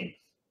this game.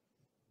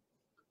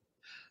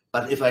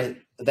 But if I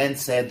then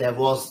said there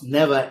was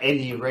never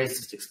any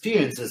racist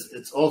experiences,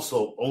 it's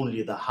also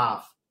only the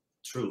half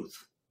truth.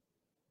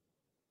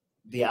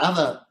 The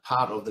other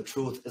part of the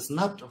truth is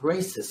not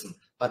racism,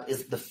 but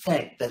is the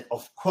fact that,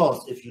 of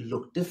course, if you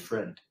look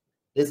different,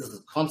 this is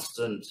a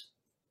constant,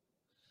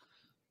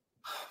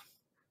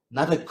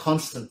 not a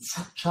constant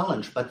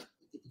challenge, but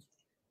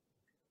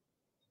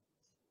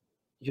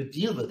you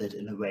deal with it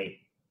in a way,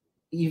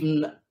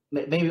 even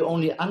maybe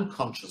only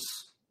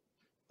unconscious.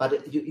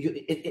 But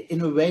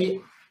in a way,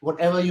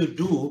 whatever you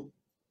do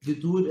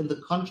it in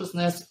the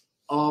consciousness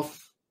of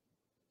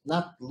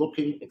not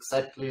looking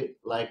exactly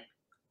like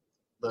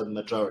the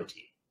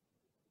majority.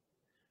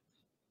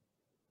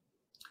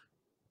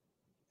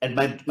 And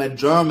my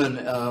German,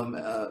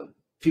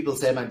 people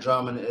say my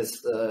German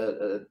is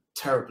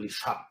terribly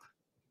sharp,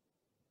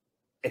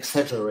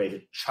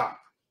 exaggerated sharp.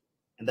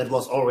 And that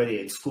was already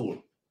in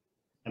school.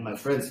 And my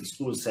friends in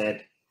school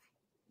said,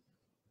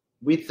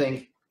 we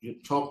think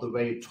you talk the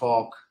way you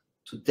talk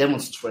to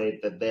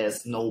demonstrate that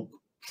there's no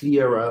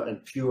clearer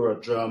and purer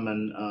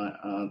German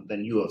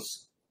than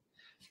yours.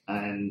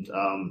 And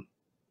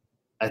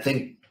I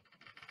think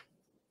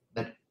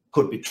that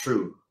could be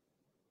true.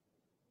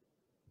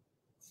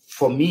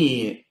 For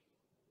me,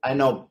 I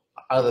know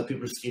other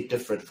people see it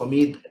different. For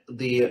me,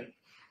 the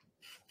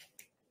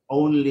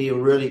only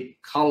really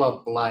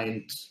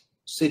colorblind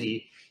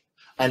city,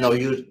 I know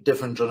you,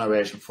 different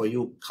generation. For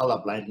you,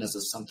 colorblindness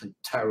is something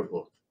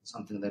terrible,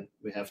 something that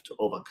we have to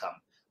overcome.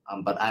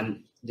 But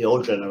I'm the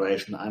old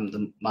generation. I'm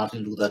the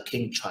Martin Luther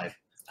King type.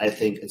 I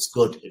think it's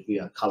good if we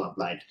are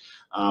colorblind.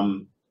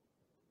 And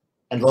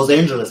Los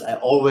Angeles, I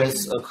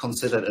always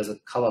considered as a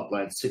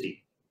colorblind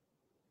city.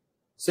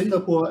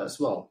 Singapore as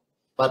well.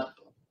 But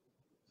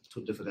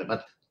too difficult.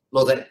 But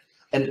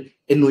and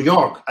in New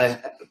York,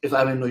 if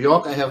I'm in New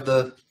York, I have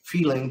the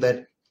feeling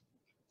that,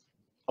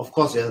 of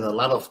course, there's a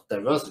lot of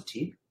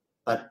diversity,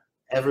 but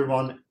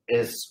everyone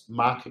is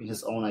marking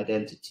his own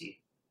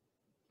identity.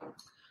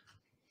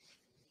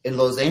 In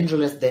Los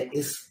Angeles, there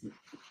is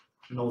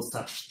no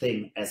such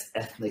thing as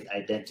ethnic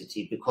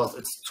identity because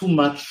it's too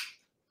much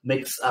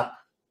mixed up.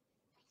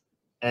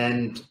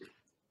 And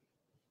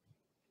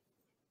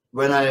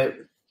when I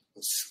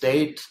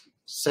stayed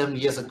 7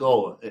 years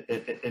ago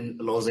in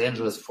Los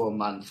Angeles for a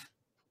month,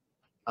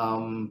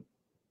 I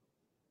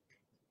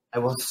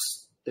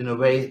was in a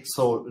way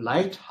so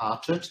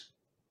lighthearted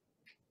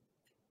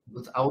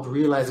without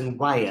realizing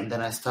why. And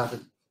then I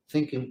started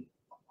thinking,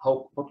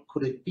 what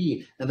could it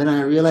be? And then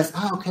I realized,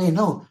 okay,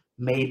 no,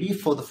 maybe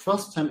for the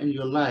first time in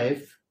your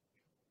life,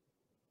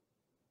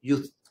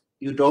 you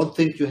don't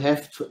think you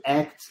have to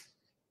act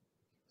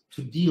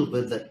to deal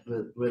with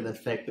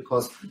that fact,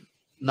 because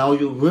now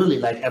you really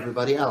like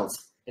everybody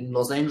else. In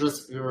Los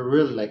Angeles, you're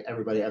really like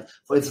everybody else.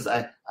 For instance,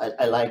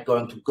 I like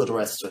going to good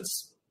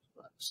restaurants.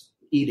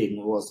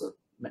 Eating was a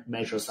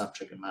major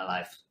subject in my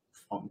life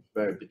from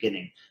the very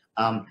beginning.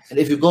 And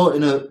if you go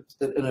in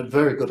a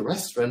very good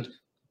restaurant,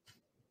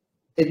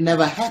 it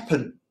never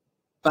happened,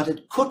 but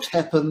it could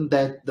happen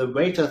that the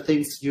waiter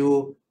thinks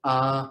you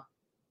are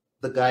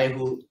the guy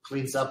who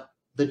cleans up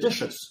the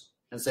dishes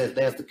and says,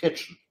 there's the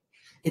kitchen.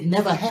 It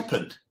never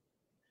happened,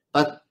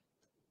 but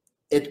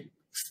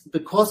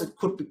because it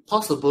could be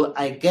possible,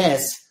 I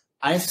guess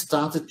I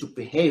started to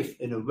behave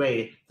in a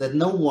way that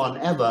no one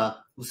ever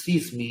who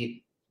sees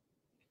me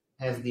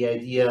has the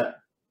idea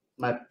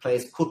my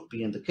place could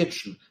be in the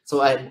kitchen.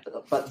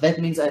 But that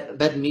means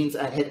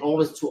I had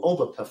always to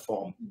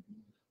overperform.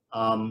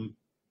 And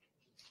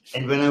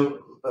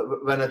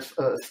when I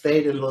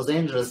stayed in Los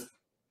Angeles,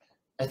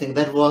 I think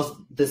that was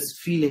this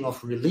feeling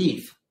of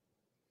relief.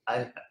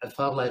 I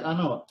felt like,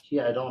 no,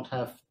 here I don't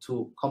have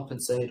to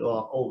compensate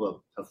or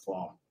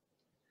overperform.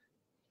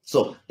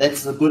 So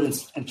that's a good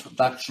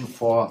introduction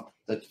for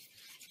the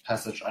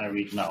passage I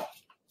read now.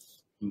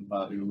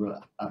 You will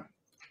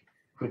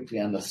quickly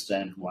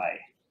understand why.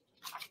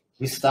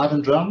 We start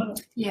in German?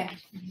 Yeah,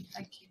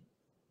 thank you.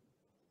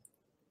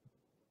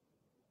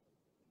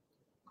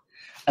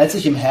 Als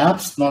ich im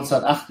Herbst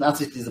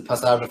 1988, diese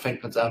Passage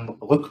fängt mit einem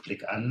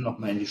Rückblick an,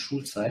 nochmal in die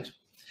Schulzeit.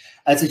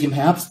 Als ich im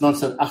Herbst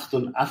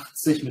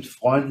 1988 mit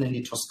Freunden in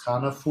die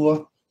Toskana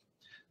fuhr,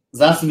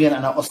 saßen wir in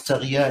einer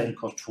Osteria in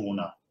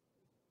Cortona.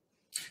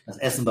 Das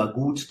Essen war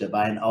gut, der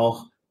Wein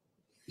auch.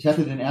 Ich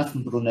hatte den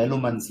ersten Brunello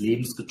meines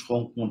Lebens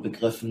getrunken und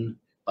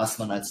begriffen, was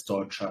man als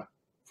Deutscher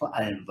vor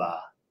allem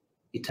war: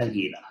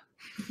 Italiener.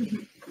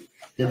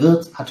 Der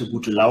Wirt hatte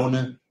gute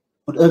Laune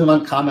und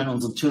irgendwann kam er an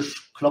unseren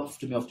Tisch,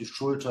 klopfte mir auf die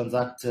Schulter und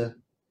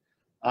sagte: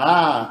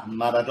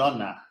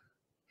 Maradona.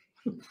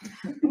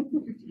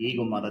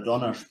 Diego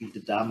Maradona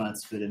spielte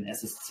damals für den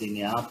SSC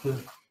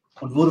Neapel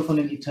und wurde von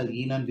den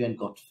Italienern wie ein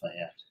Gott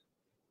verehrt.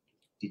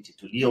 Die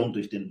Titulierung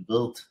durch den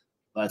Wirt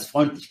war als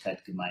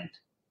Freundlichkeit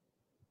gemeint.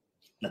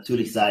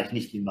 Natürlich sah ich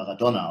nicht wie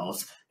Maradona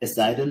aus, es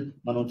sei denn,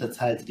 man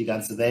unterteilte die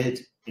ganze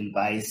Welt in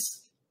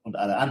Weiß und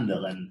alle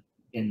anderen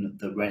in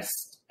the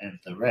West and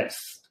the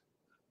Rest.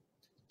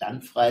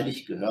 Dann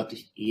freilich gehörte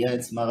ich eher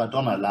ins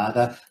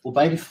Maradona-Lager,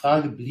 wobei die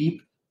Frage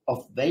blieb,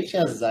 auf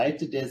welcher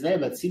Seite der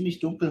selber ziemlich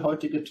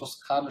dunkelhäutige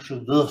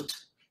toskanische Wirt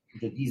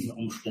unter diesen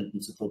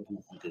Umständen zu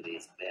verbuchen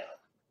gewesen wäre.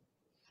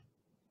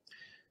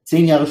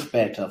 10 Jahre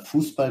später,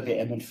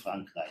 Fußball-WM in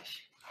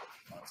Frankreich,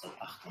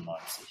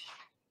 1998.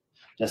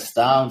 Der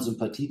Star und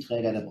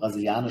Sympathieträger der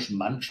brasilianischen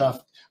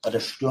Mannschaft war der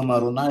Stürmer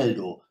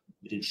Ronaldo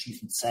mit den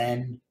schiefen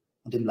Zähnen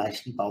und dem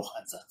leichten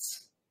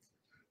Bauchansatz.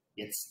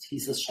 Jetzt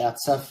hieß es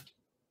scherzhaft: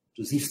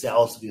 Du siehst ja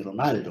aus wie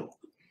Ronaldo.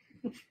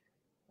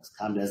 Das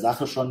kam der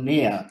Sache schon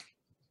näher,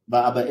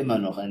 war aber immer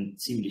noch ein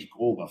ziemlich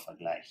grober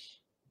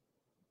Vergleich.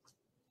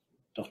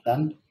 Doch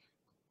dann,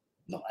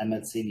 noch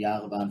einmal 10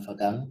 Jahre waren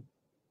vergangen,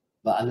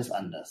 war alles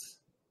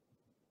anders.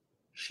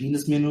 Schien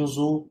es mir nur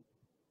so,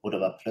 oder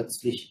war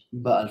plötzlich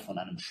überall von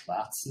einem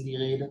Schwarzen die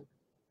Rede?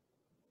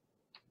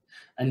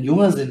 Ein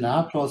junger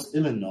Senator aus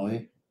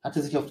Illinois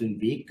hatte sich auf den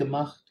Weg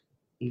gemacht,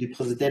 um die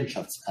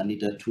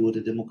Präsidentschaftskandidatur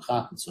der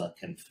Demokraten zu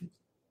erkämpfen.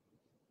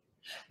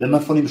 Wenn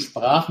man von ihm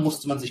sprach,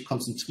 musste man sich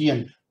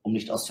konzentrieren, um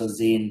nicht aus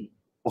Versehen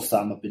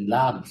Osama bin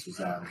Laden zu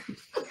sagen.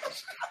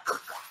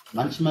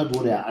 Manchmal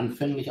wurde er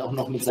anfänglich auch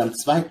noch mit seinem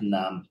zweiten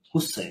Namen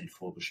Hussein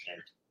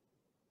vorgestellt.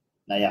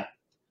 Naja,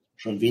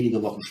 schon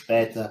wenige Wochen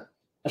später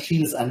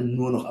erschien es einem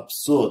nur noch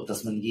absurd,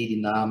 dass man je die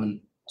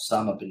Namen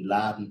Osama bin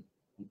Laden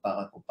und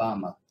Barack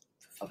Obama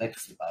für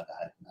verwechselbar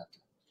gehalten hatte.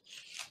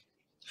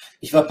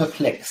 Ich war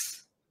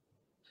perplex.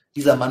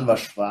 Dieser Mann war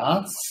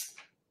schwarz,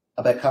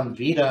 aber er kam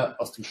weder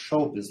aus dem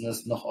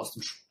Showbusiness noch aus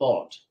dem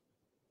Sport.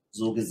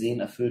 So gesehen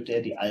erfüllte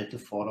er die alte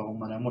Forderung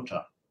meiner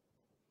Mutter.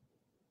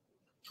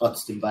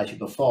 Trotzdem war ich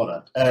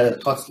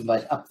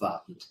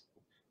abwartend.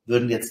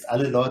 Würden jetzt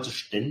alle Leute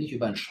ständig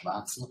über einen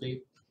Schwarzen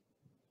reden?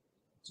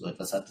 So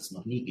etwas hat es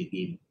noch nie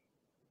gegeben.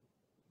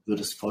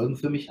 Würde es Folgen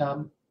für mich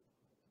haben?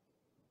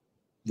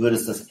 Würde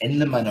es das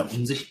Ende meiner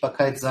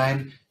Unsichtbarkeit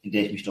sein, in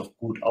der ich mich doch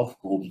gut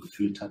aufgehoben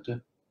gefühlt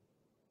hatte?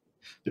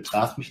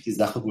 Betraf mich die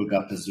Sache wohl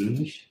gar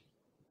persönlich?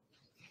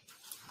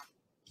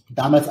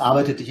 Damals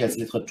arbeitete ich als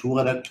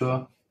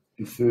Literaturredakteur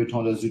im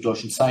Feuilleton der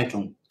Süddeutschen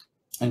Zeitung.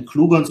 Ein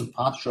kluger und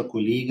sympathischer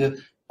Kollege,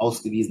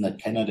 ausgewiesener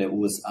Kenner der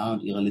USA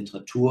und ihrer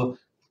Literatur,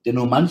 der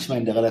nur manchmal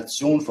in der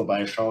Redaktion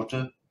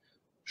vorbeischaute,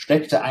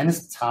 steckte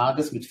eines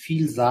Tages mit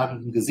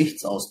vielsagendem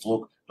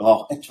Gesichtsausdruck, doch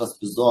auch etwas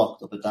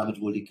besorgt, ob er damit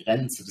wohl die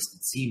Grenze des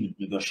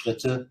Geziemenden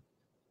überschritte,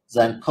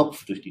 seinen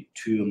Kopf durch die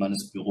Tür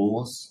meines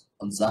Büros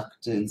und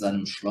sagte in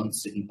seinem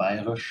schlonzigen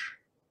Bayerisch: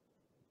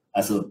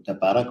 Also der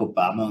Barack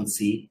Obama und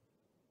Sie,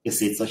 ihr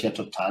seht euch ja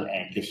total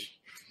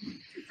ähnlich.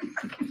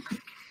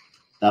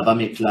 Da war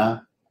mir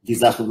klar, die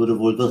Sache würde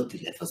wohl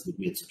wirklich etwas mit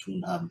mir zu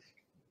tun haben.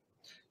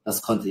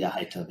 Das konnte ja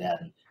heiter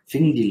werden.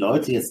 Fingen die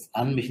Leute jetzt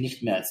an, mich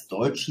nicht mehr als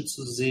Deutschen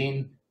zu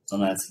sehen,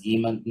 sondern als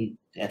jemanden,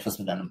 der etwas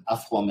mit einem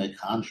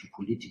afroamerikanischen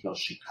Politiker aus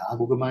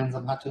Chicago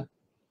gemeinsam hatte?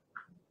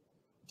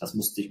 Das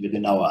musste ich mir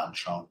genauer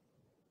anschauen.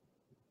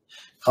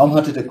 Kaum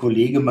hatte der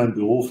Kollege mein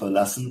Büro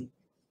verlassen,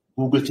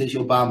 googelte ich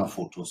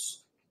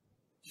Obama-Fotos.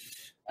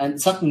 Ein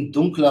Zacken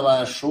dunkler war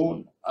er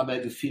schon, aber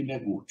er gefiel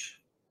mir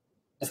gut.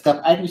 Es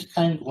gab eigentlich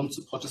keinen Grund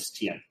zu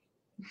protestieren.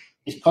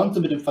 Ich konnte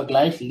mit dem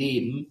Vergleich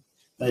leben,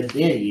 weil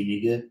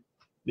derjenige,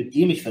 mit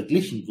dem ich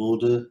verglichen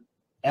wurde,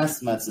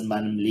 erstmals in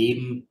meinem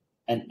Leben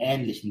einen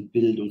ähnlichen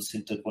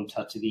Bildungshintergrund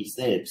hatte wie ich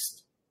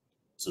selbst,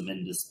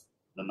 zumindest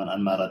wenn man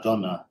an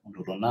Maradona und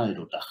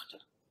Ronaldo dachte.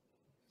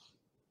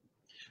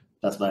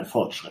 Das war ein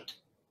Fortschritt.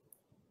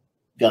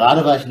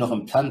 Gerade war ich noch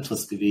im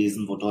Tantris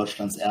gewesen, wo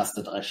Deutschlands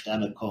erster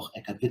 3-Sterne-Koch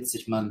Eckhard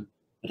Witzigmann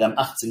mit einem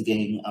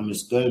 18-gängigen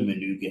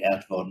Amüs-Göll-Menü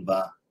geehrt worden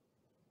war.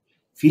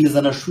 Viele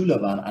seiner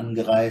Schüler waren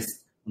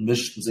angereist und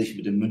mischten sich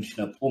mit dem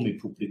Münchner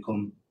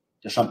Promi-Publikum.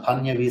 Der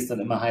Champagner, wie es dann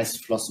immer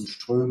heißt, floss in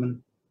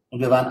Strömen,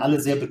 und wir waren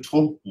alle sehr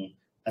betrunken,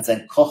 als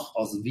ein Koch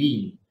aus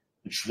Wien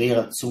mit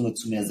schwerer Zunge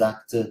zu mir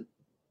sagte: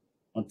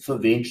 Und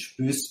für wen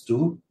spürst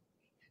du?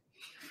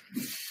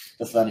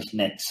 Das war nicht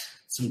nett.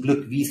 Zum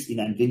Glück wies ihn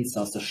ein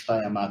Winzer aus der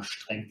Steiermark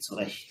streng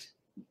zurecht.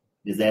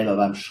 Mir selber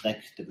war im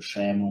Schreck der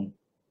Beschämung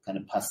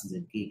keine passende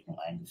Entgegnung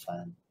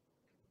eingefallen.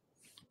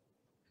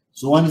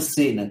 So eine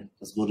Szene,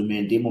 das wurde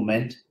mir in dem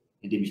Moment,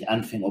 in dem ich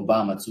anfing,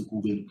 Obama zu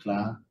googeln,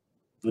 klar,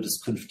 wird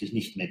es künftig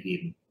nicht mehr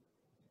geben.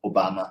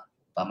 Obama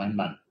war mein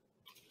Mann.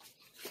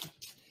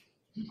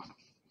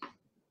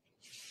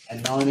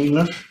 And now in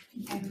English?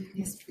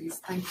 Yes, please.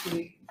 Thank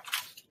you.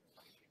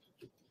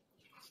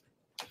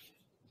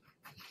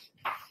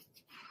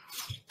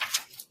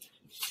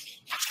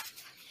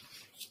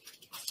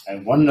 I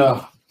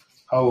wonder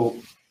how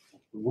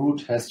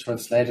Ruth has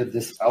translated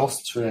this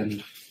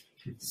Austrian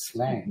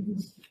slang.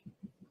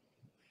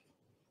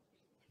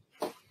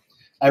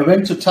 I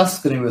went to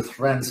Tuscany with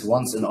friends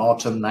once in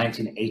autumn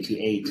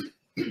 1988.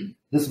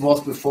 This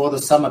was before the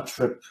summer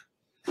trip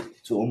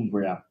to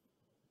Umbria.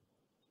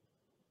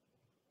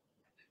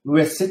 We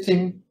were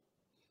sitting.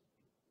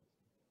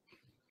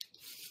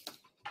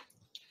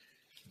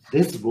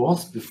 This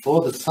was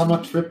before the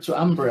summer trip to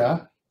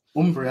Umbria.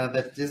 Umbria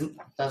that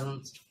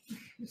doesn't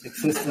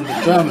exist in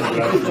the German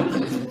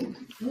version.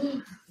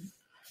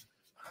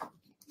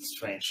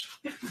 Strange.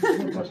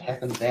 What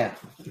happened there?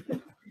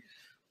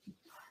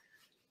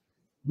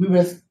 We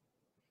were.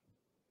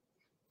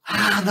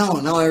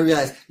 Now I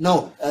realize.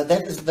 No,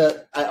 that is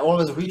I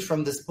always read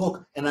from this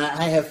book, and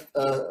I have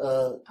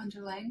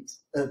Underlined?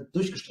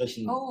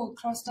 durchgestrichen. Oh,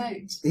 crossed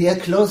out. Yeah,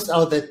 closed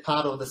out that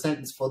part of the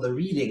sentence for the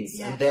readings,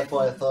 Yeah. and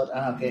therefore I thought,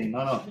 okay,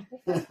 no.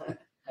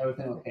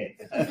 Everything okay.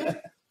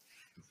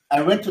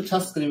 I went to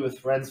Tuscany with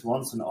friends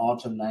once in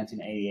autumn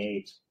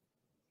 1988.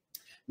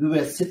 We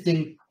were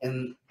sitting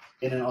in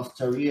an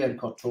osteria in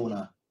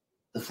Cortona.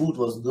 The food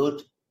was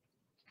good,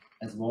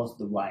 as was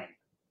the wine.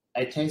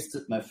 I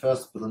tasted my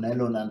first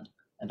Brunello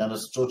and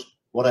understood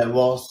what it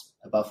was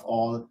above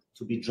all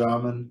to be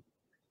German.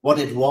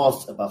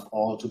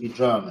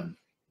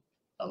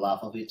 A the love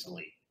of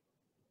Italy.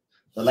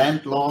 The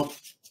landlord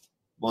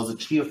was a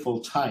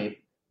cheerful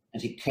type,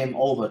 and he came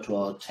over to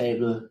our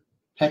table,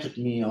 patted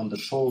me on the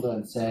shoulder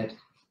and said,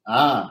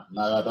 "Ah,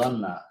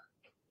 Maradona."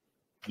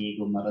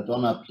 Diego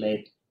Maradona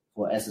played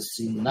for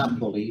SSC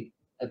Napoli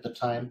at the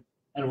time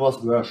and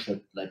was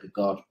worshipped like a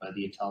god by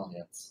the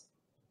Italians.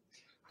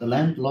 The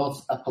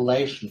landlord's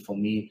appellation for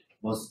me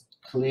was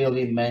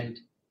clearly meant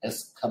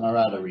as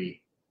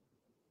camaraderie.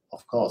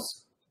 Of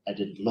course, I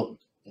didn't look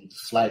in the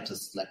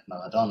slightest like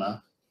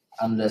Maradona,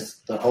 unless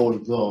the whole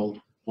world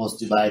was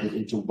divided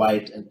into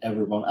white and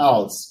everyone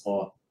else,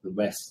 or the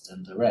West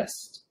and the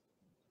rest.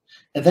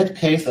 In that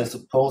case, I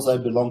suppose I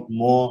belonged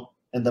more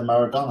in the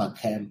Maradona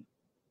camp,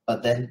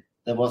 but then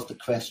there was the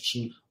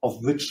question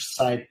of which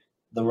side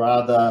the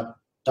rather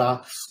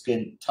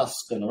dark-skinned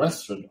Tuscan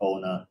restaurant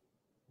owner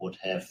would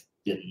have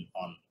been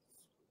on.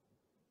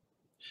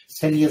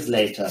 10 years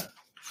later,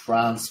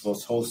 France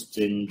was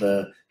hosting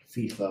the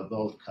FIFA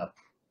World Cup.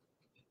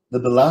 The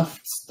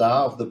beloved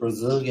star of the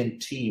Brazilian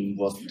team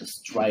was the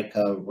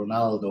striker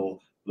Ronaldo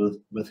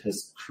with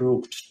his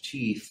crooked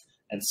teeth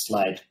and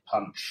slight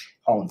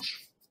paunch.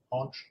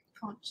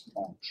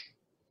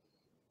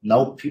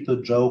 Now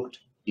people joked,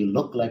 "You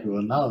look like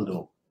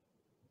Ronaldo."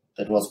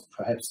 That was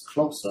perhaps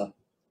closer,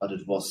 but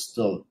it was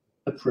still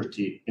a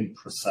pretty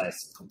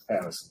imprecise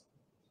comparison.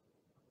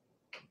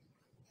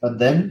 But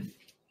then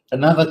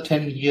another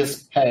 10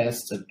 years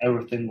passed and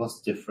everything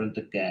was different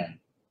again.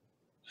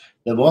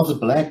 There was a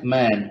black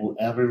man who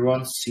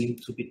everyone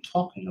seemed to be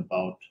talking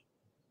about.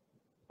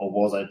 Or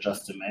was I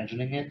just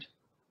imagining it?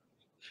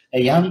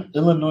 A young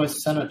Illinois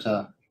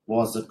senator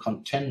was a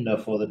contender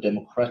for the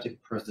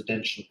Democratic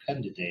presidential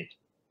candidate.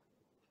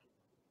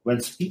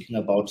 When speaking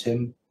about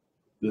him,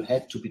 you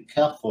had to be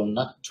careful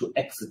not to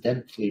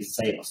accidentally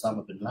say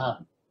Osama bin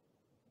Laden.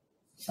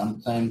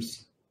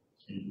 Sometimes,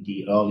 in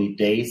the early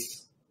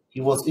days,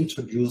 he was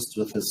introduced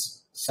with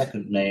his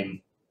second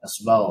name as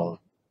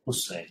well,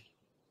 Hussein.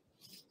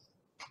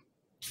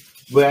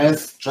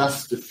 Whereas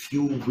just a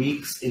few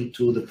weeks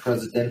into the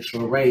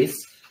presidential race,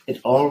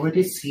 it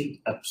already seemed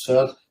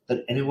absurd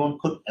that anyone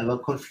could ever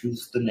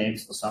confuse the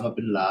names Osama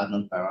bin Laden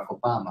and Barack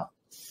Obama.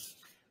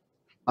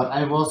 But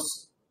I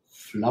was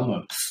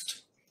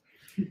flummoxed.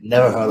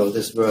 Never heard of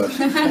this word.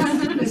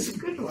 It's a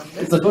good one.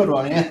 It's a good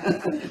one,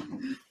 yeah.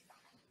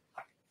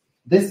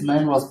 This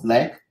man was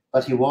black,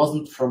 but he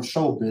wasn't from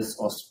showbiz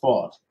or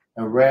sport,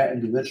 a rare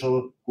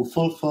individual who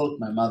fulfilled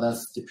my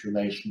mother's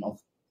stipulation of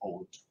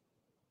old.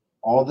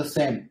 All the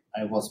same,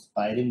 I was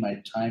biding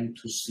my time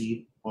to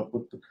see what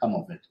would become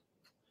of it.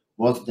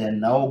 Was there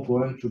now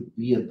going to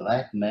be a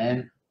black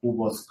man who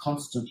was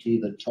constantly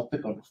the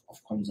topic of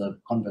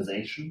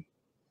conversation?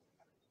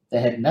 There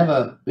had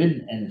never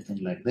been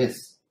anything like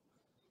this.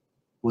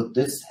 Would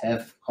this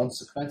have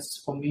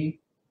consequences for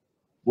me?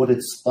 Would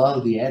it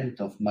spell the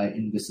end of my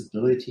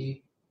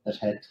invisibility that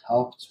had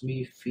helped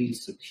me feel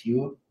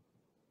secure?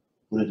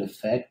 Would it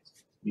affect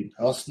me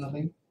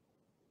personally?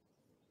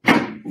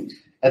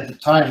 At the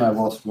time, I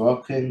was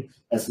working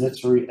as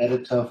literary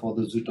editor for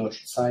the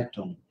Süddeutsche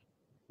Zeitung.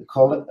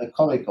 A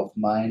colleague of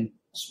mine,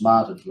 a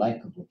smart and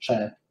likable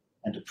chap,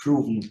 and a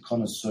proven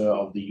connoisseur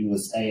of the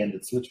USA and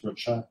its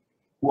literature,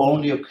 who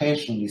only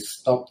occasionally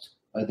stopped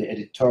by the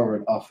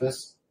editorial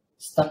office,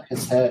 stuck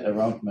his head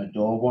around my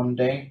door one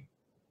day.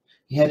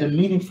 He had a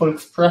meaningful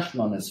expression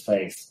on his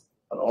face,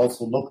 but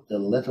also looked a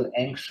little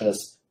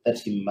anxious that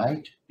he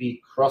might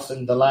be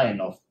crossing the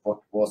line of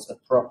what was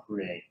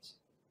appropriate.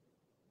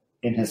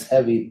 In his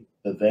heavy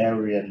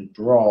Bavarian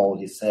drawl,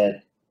 he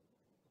said,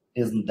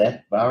 "Isn't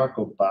that Barack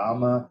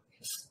Obama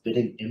a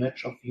spitting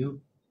image of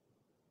you?"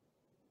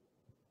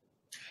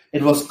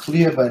 It was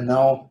clear by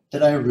now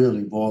that I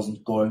really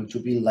wasn't going to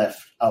be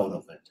left out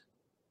of it.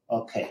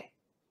 Okay,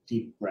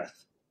 deep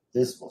breath.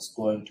 This was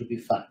going to be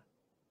fun.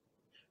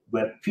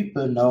 Were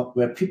people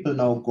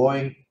now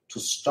going to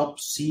stop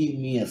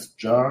seeing me as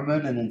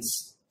German and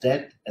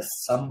instead as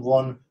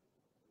someone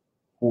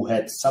who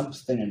had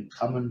something in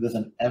common with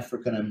an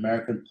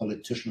African-American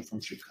politician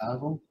from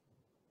Chicago?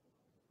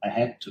 I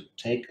had to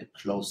take a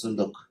closer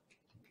look.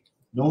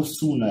 No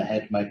sooner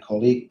had my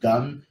colleague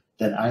gone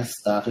than I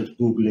started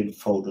Googling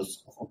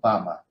photos of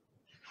Obama.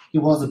 He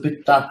was a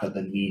bit darker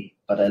than me,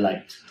 but I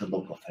liked the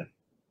look of him.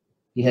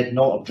 He had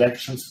no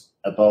objections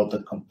about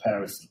the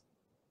comparison.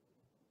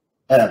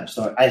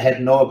 I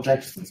had no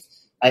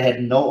objections. I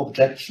had no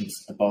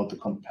objections about the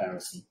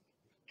comparison.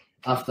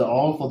 After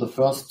all, for the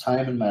first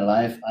time in my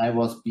life, I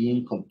was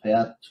being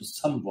compared to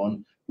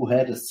someone who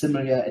had a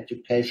similar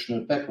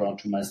educational background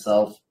to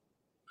myself,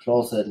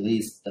 closer at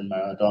least than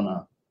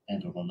Maradona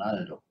and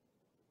Ronaldo.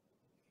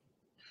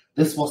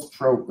 This was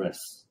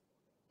progress.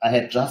 I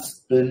had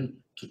just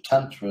been to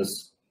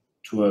Tantris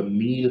to a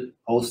meal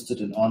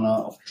hosted in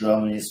honor of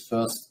Germany's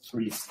first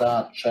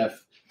 3-star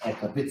chef,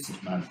 Eka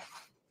Witzigmann,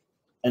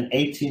 an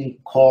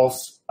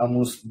 18-course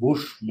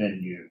amuse-bouche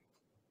menu.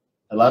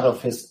 A lot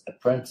of his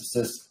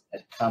apprentices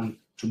had come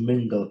to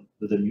mingle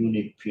with the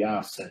Munich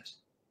PR set.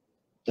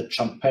 The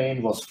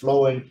champagne was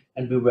flowing,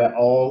 and we were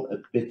all a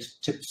bit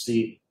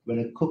tipsy when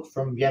a cook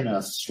from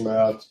Vienna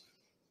slurred,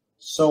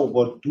 So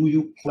what do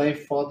you play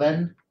for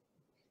then?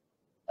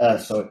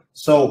 So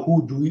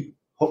who do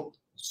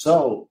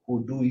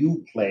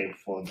you play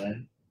for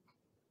then?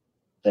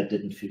 That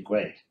didn't feel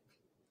great.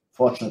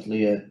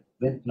 Fortunately, a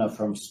vintner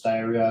from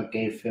Styria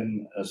gave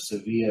him a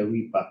severe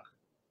rebuck.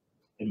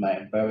 In my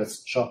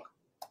embarrassed shock,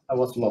 I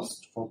was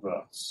lost for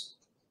words.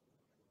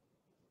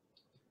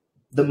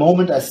 The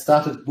moment I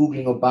started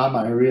Googling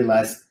Obama, I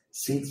realized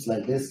scenes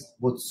like this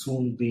would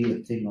soon be a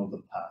thing of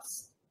the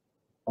past.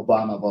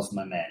 Obama was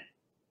my man.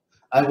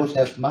 I would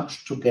have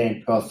much to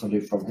gain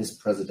personally from his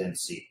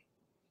presidency.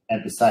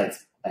 And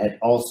besides, I had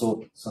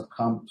also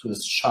succumbed to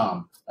his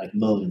charm like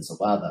millions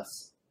of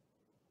others.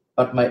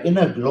 But my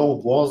inner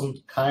glow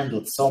wasn't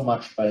kindled so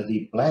much by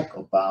the black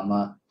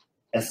Obama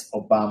as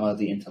Obama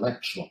the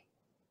intellectual.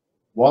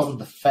 Wasn't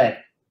the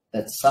fact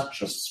that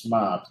such a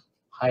smart,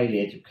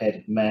 highly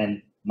educated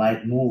man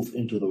might move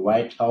into the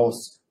White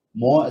House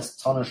more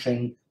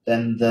astonishing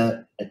than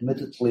the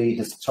admittedly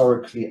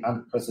historically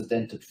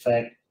unprecedented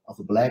fact of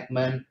a black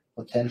man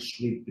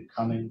potentially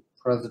becoming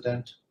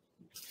president?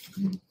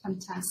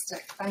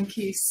 Fantastic. Thank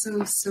you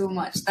so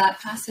much. That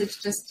passage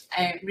just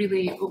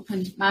really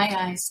opened my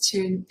eyes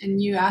to a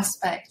new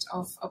aspect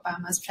of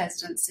Obama's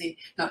presidency,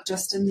 not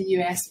just in the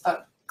US,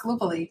 but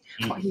globally,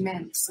 what he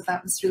meant. So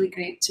that was really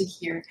great to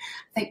hear.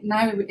 I think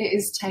now it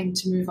is time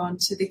to move on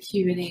to the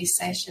Q&A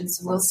session.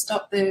 So we'll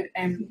stop the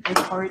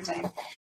recording.